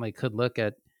 they certainly could look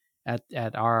at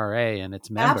RRA and its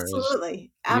members.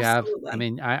 Absolutely. You have, I Absolutely.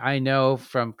 mean, I know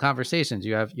from conversations,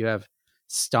 you have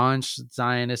staunch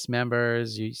Zionist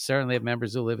members. You certainly have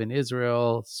members who live in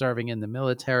Israel, serving in the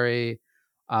military.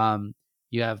 Um,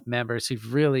 you have members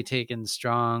who've really taken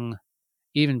strong,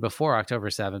 even before October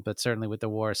 7th, but certainly with the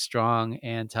war, strong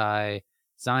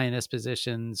anti-Zionist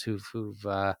positions who've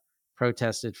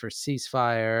protested for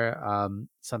ceasefire,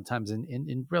 sometimes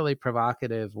in really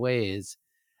provocative ways.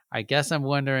 I guess I'm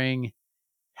wondering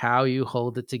how you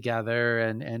hold it together,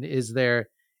 and is there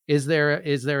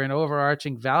an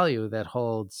overarching value that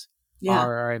holds Yeah.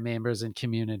 RRA members and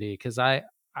community? Because I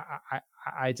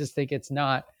I just think it's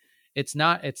not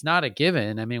a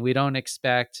given. I mean, we don't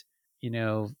expect,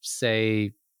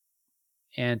 say,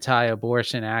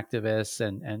 anti-abortion activists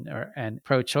and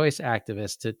pro-choice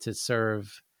activists to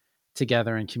serve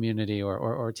together in community,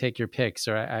 or take your picks.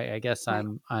 Or I guess Right.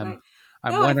 I'm Right.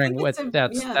 I'm No, I wondering think what it's a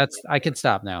yeah. that's I can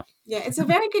stop now. Yeah, it's a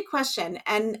very good question,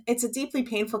 and it's a deeply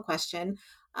painful question.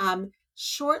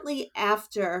 Shortly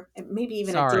after, maybe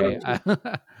even a day or Sorry, two.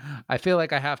 I feel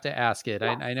like I have to ask it.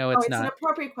 Yes. I know Oh, it's it's an not.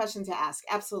 appropriate question to ask.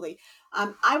 Absolutely.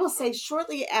 I will say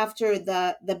shortly after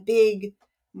the big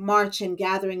march and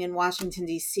gathering in Washington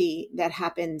D.C. that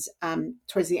happened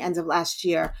towards the end of last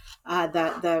year,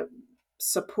 the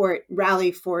support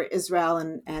rally for Israel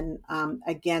and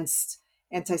against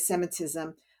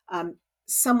anti-Semitism. Um,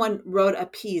 Someone wrote a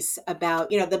piece about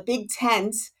the big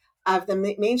tent of the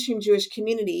mainstream Jewish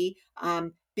community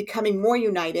becoming more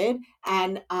united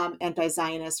and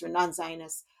anti-Zionist or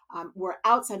non-Zionist were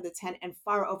outside of the tent and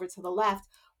far over to the left.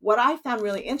 What I found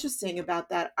really interesting about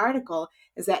that article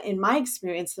is that, in my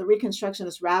experience, the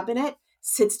Reconstructionist Rabbinate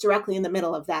sits directly in the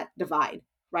middle of that divide,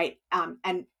 right?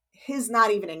 And his not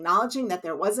even acknowledging that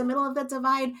there was a middle of that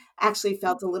divide actually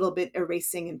felt a little bit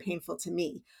erasing and painful to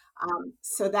me.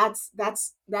 So that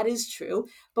is true.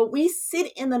 But we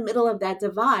sit in the middle of that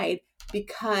divide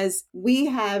because we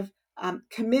have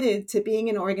committed to being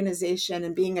an organization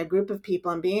and being a group of people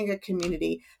and being a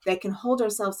community that can hold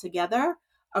ourselves together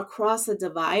across the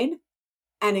divide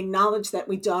and acknowledge that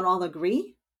we don't all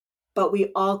agree, but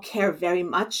we all care very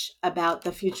much about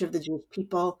the future of the Jewish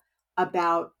people,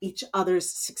 about each other's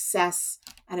success,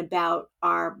 and about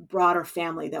our broader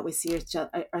family that we see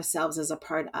ourselves as a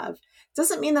part of.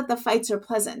 Doesn't mean that the fights are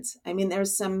pleasant. I mean, there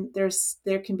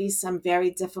can be some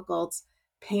very difficult,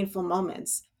 painful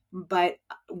moments, but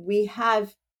we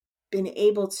have been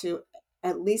able to,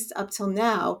 at least up till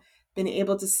now, been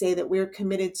able to say that we're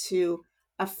committed to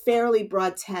a fairly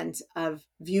broad tent of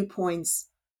viewpoints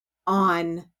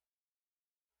on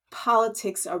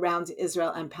politics around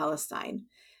Israel and Palestine.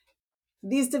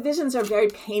 These divisions are very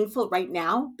painful right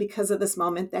now because of this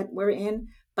moment that we're in.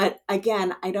 But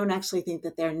again, I don't actually think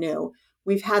that they're new.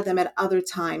 We've had them at other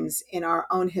times in our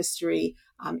own history,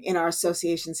 in our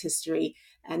association's history,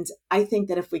 and I think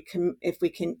that if we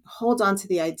can hold on to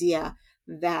the idea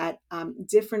that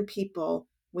different people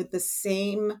with the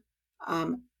same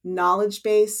knowledge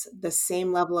base, the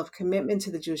same level of commitment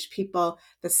to the Jewish people,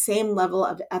 the same level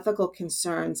of ethical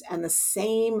concerns, and the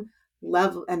same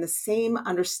level and the same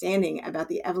understanding about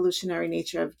the evolutionary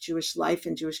nature of Jewish life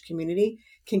and Jewish community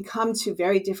can come to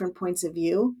very different points of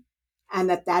view, and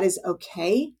that is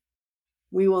okay,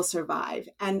 we will survive.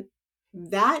 And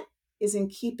that is in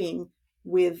keeping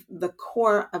with the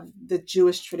core of the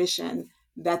Jewish tradition,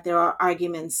 that there are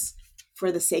arguments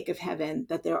for the sake of heaven,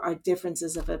 that there are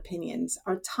differences of opinions.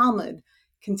 Our Talmud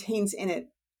contains in it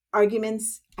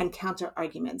arguments and counter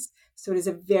arguments. So it is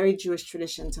a very Jewish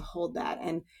tradition to hold that.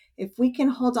 And if we can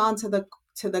hold on to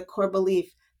the core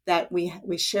belief that we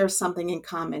share something in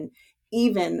common,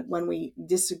 even when we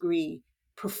disagree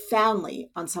profoundly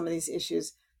on some of these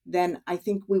issues, then I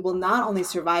think we will not only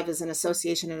survive as an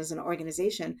association and as an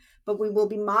organization, but we will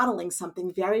be modeling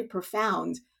something very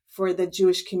profound for the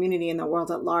Jewish community in the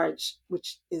world at large,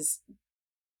 which is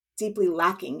deeply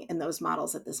lacking in those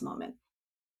models at this moment.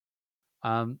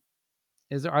 Um,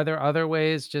 are there other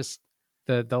ways? Just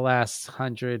the last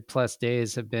 100+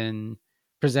 days have been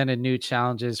presented new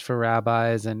challenges for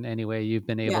rabbis, and any way you've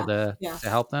been able Yeah, to yeah.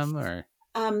 help them, or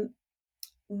Um,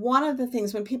 One of the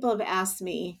things when people have asked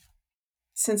me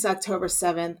since October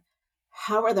 7th,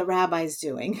 how are the rabbis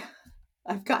doing?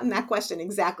 I've gotten that question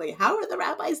exactly. How are the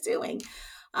rabbis doing?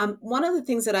 One of the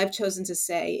things that I've chosen to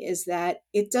say is that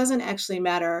it doesn't actually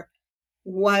matter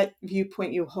what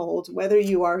viewpoint you hold, whether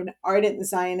you are an ardent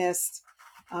Zionist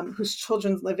whose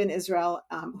children live in Israel,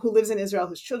 who lives in Israel,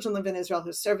 whose children live in Israel,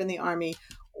 who serve in the army,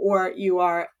 or you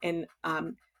are an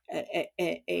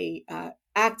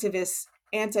activist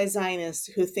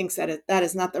anti-Zionist who thinks that that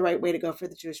is not the right way to go for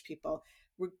the Jewish people.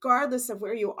 Regardless of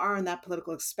where you are on that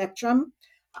political spectrum,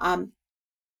 um,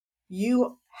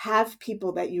 you have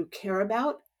people that you care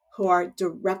about who are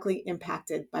directly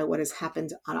impacted by what has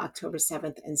happened on October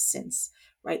 7th and since,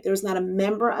 right? There's not a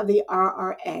member of the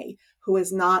RRA who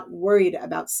is not worried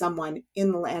about someone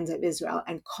in the land of Israel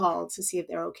and called to see if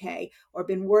they're okay, or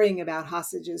been worrying about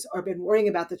hostages, or been worrying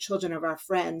about the children of our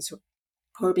friends who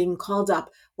are being called up,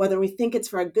 whether we think it's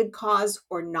for a good cause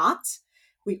or not.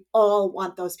 We all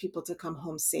want those people to come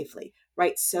home safely,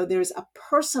 right? So there's a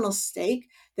personal stake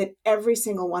that every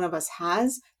single one of us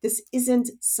has. This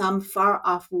isn't some far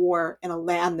off war in a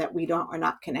land that we are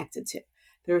not connected to.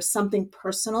 There is something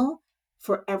personal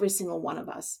for every single one of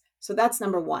us. So that's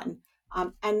number one.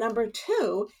 And number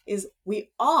two is we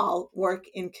all work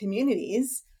in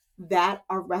communities that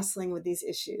are wrestling with these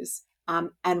issues,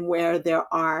 and where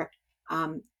there are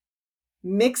um,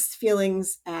 mixed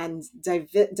feelings and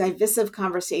divisive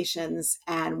conversations,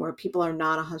 and where people are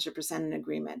not 100% in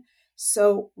agreement.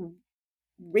 So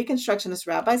Reconstructionist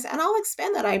rabbis, and I'll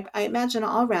expand that, I imagine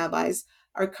all rabbis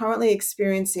are currently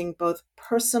experiencing both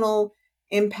personal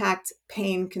impact,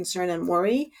 pain, concern, and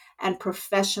worry, and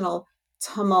professional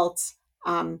tumult,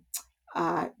 um,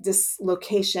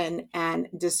 dislocation, and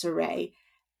disarray.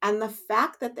 And the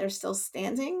fact that they're still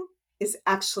standing is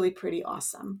actually pretty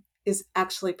awesome. Is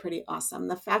actually pretty awesome.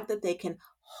 The fact that they can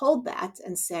hold that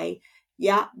and say,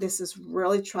 yeah, this is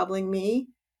really troubling me,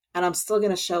 and I'm still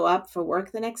going to show up for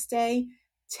work the next day,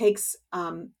 takes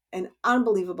an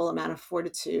unbelievable amount of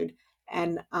fortitude.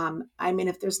 And I mean,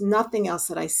 if there's nothing else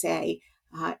that I say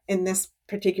in this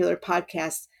particular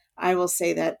podcast, I will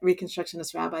say that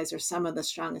Reconstructionist rabbis are some of the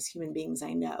strongest human beings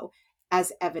I know,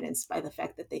 as evidenced by the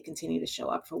fact that they continue to show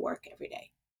up for work every day.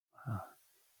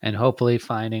 And hopefully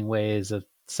finding ways of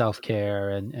self-care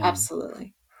and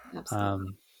Absolutely. Absolutely.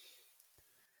 um,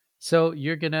 so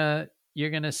you're gonna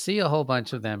see a whole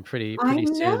bunch of them I pretty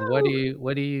soon. What do know.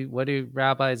 you what do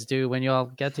rabbis do when you all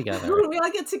get together? We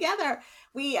all get together.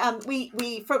 We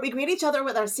greet each other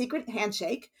with our secret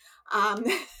handshake. Um,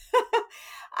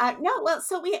 no, well,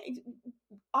 so we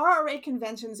RRA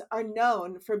conventions are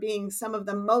known for being some of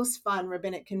the most fun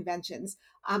rabbinic conventions.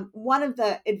 One of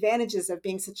the advantages of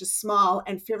being such a small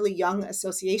and fairly young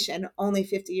association, only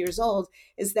 50 years old,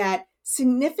 is that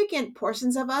significant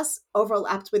portions of us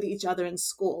overlapped with each other in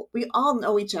school. We all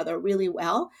know each other really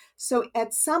well. So,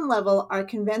 at some level, our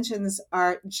conventions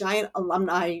are giant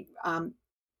alumni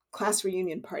class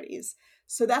reunion parties.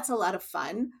 So that's a lot of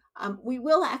fun. We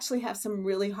will actually have some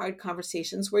really hard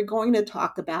conversations. We're going to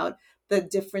talk about the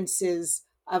differences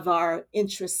of our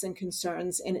interests and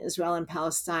concerns in Israel and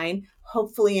Palestine,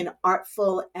 hopefully in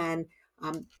artful and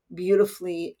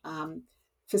beautifully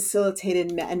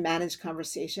facilitated and managed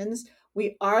conversations.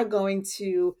 We are going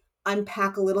to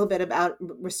unpack a little bit about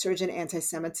resurgent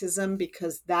anti-Semitism,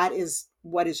 because that is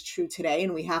what is true today,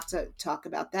 and we have to talk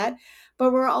about that.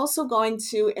 But we're also going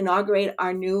to inaugurate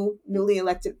our newly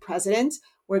elected president.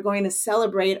 We're going to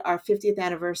celebrate our 50th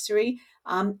anniversary,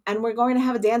 and we're going to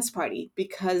have a dance party,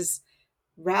 because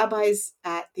rabbis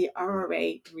at the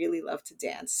RRA really love to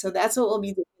dance. So that's what we'll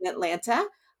be doing in Atlanta.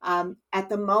 At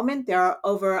the moment, there are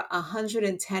over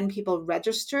 110 people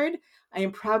registered. I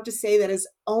am proud to say that is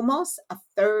almost a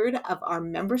third of our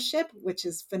membership, which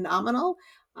is phenomenal.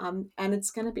 And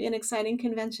it's going to be an exciting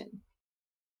convention.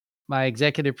 My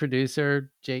executive producer,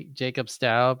 Jacob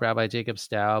Staub, Rabbi Jacob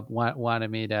Staub, wanted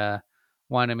me to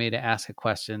ask a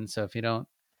question. So if you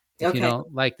Okay.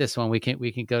 don't like this one, we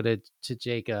can go to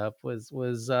Jacob.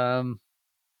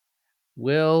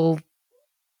 Will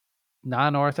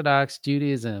non-Orthodox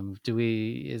Judaism, do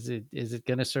we is it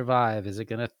going to survive? Is it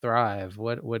going to thrive?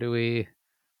 What do we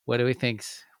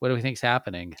think's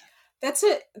happening? That's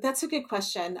a good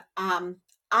question. I'm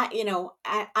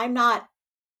not.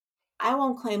 I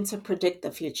won't claim to predict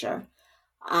the future.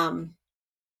 Um,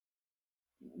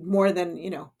 More than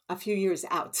a few years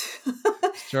out.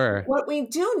 Sure. What we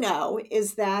do know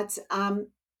is that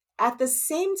at the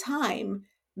same time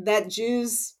that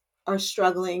Jews are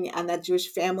struggling and that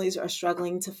Jewish families are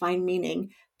struggling to find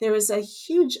meaning, there is a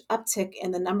huge uptick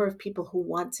in the number of people who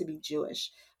want to be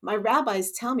Jewish. My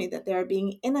rabbis tell me that they're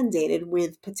being inundated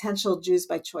with potential Jews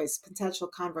by choice, potential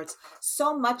converts,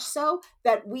 so much so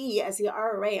that we, as the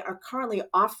RRA, are currently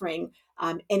offering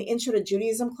an Intro to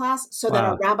Judaism class so that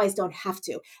our Wow. rabbis don't have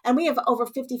to. And we have over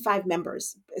 55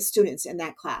 members, students in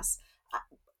that class.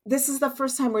 This is the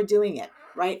first time we're doing it,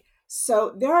 right?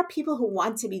 So there are people who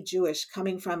want to be Jewish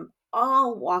coming from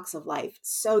all walks of life.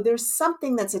 So there's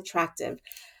something that's attractive.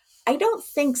 I don't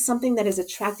think something that is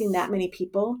attracting that many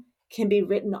people can be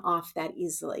written off that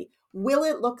easily. Will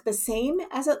it look the same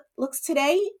as it looks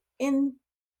today in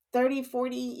 30,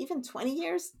 40, even 20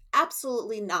 years?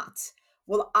 Absolutely not.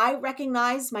 Will I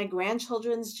recognize my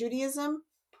grandchildren's Judaism?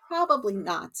 Probably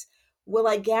not. Will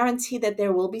I guarantee that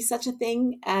there will be such a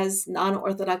thing as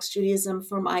non-Orthodox Judaism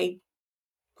for my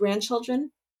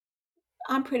grandchildren?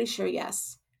 I'm pretty sure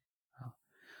yes.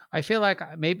 I feel like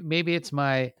maybe it's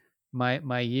my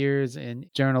years in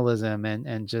journalism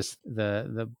and just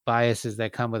the biases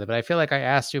that come with it. But I feel like I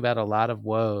asked you about a lot of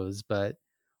woes, but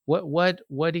what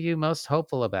are you most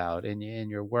hopeful about in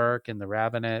your work in the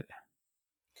rabbinate?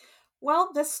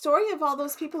 Well, the story of all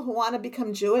those people who want to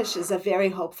become Jewish is a very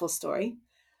hopeful story.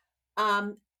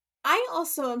 Um, I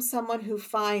also am someone who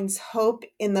finds hope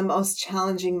in the most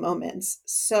challenging moments.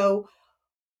 So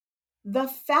the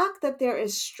fact that there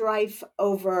is strife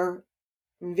over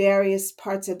various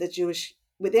parts of the Jewish,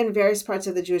 within various parts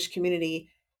of the Jewish community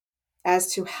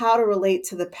as to how to relate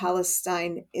to the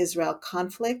Palestine Israel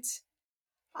conflict,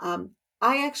 I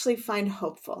actually find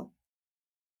hopeful.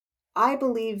 I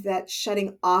believe that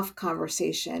shutting off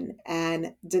conversation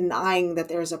and denying that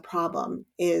there's a problem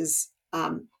is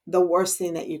the worst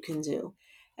thing that you can do.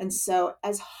 And so,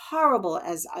 as horrible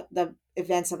as the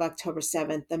events of October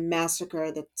 7th, the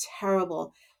massacre, the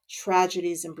terrible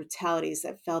tragedies and brutalities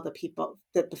that fell the people,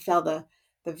 that befell the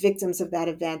victims of that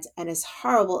event, and as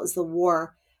horrible as the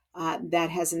war that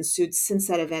has ensued since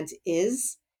that event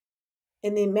is,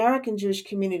 in the American Jewish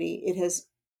community, it has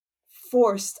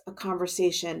forced a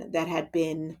conversation that had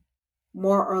been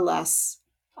more or less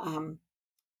um,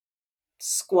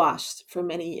 squashed for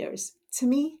many years. To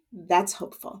me, that's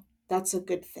hopeful. That's a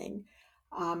good thing.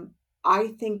 Um, I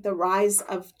think the rise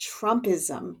of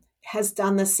Trumpism has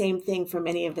done the same thing for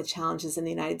many of the challenges in the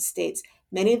United States.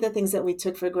 Many of the things that we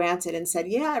took for granted and said,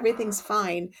 yeah, everything's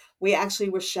fine, we actually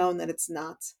were shown that it's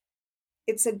not.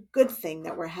 It's a good thing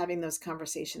that we're having those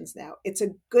conversations now. It's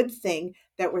a good thing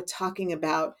that we're talking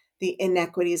about the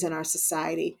inequities in our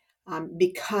society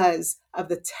because of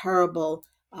the terrible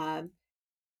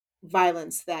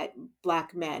violence that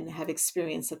Black men have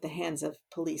experienced at the hands of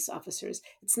police officers.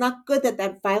 It's not good that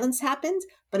that violence happened,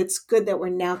 but it's good that we're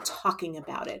now talking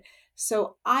about it.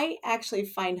 So I actually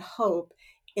find hope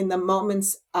in the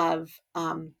moments of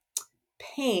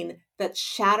pain that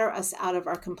shatter us out of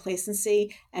our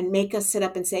complacency and make us sit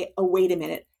up and say, oh, wait a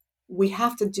minute, we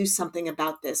have to do something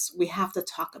about this. We have to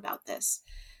talk about this.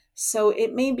 So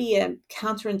it may be a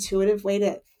counterintuitive way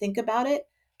to think about it,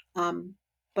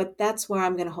 but that's where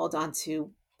I'm going to hold on to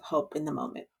hope in the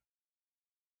moment.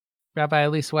 Rabbi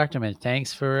Elyse Wechterman,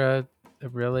 thanks for a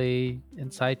really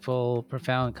insightful,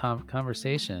 profound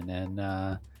conversation,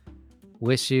 and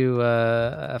wish you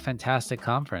a fantastic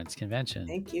convention.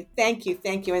 Thank you. Thank you.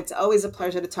 Thank you. It's always a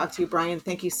pleasure to talk to you, Brian.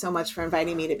 Thank you so much for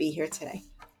inviting me to be here today.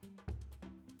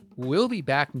 We'll be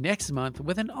back next month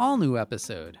with an all-new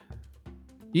episode.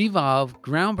 Evolve,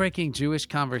 Groundbreaking Jewish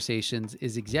Conversations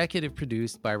is executive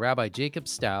produced by Rabbi Jacob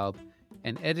Staub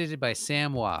and edited by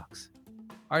Sam Walks.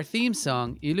 Our theme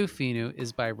song, Ilufinu,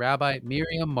 is by Rabbi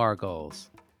Miriam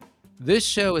Margols. This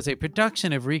show is a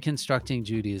production of Reconstructing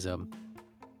Judaism.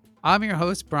 I'm your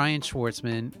host, Brian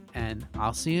Schwartzman, and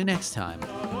I'll see you next time.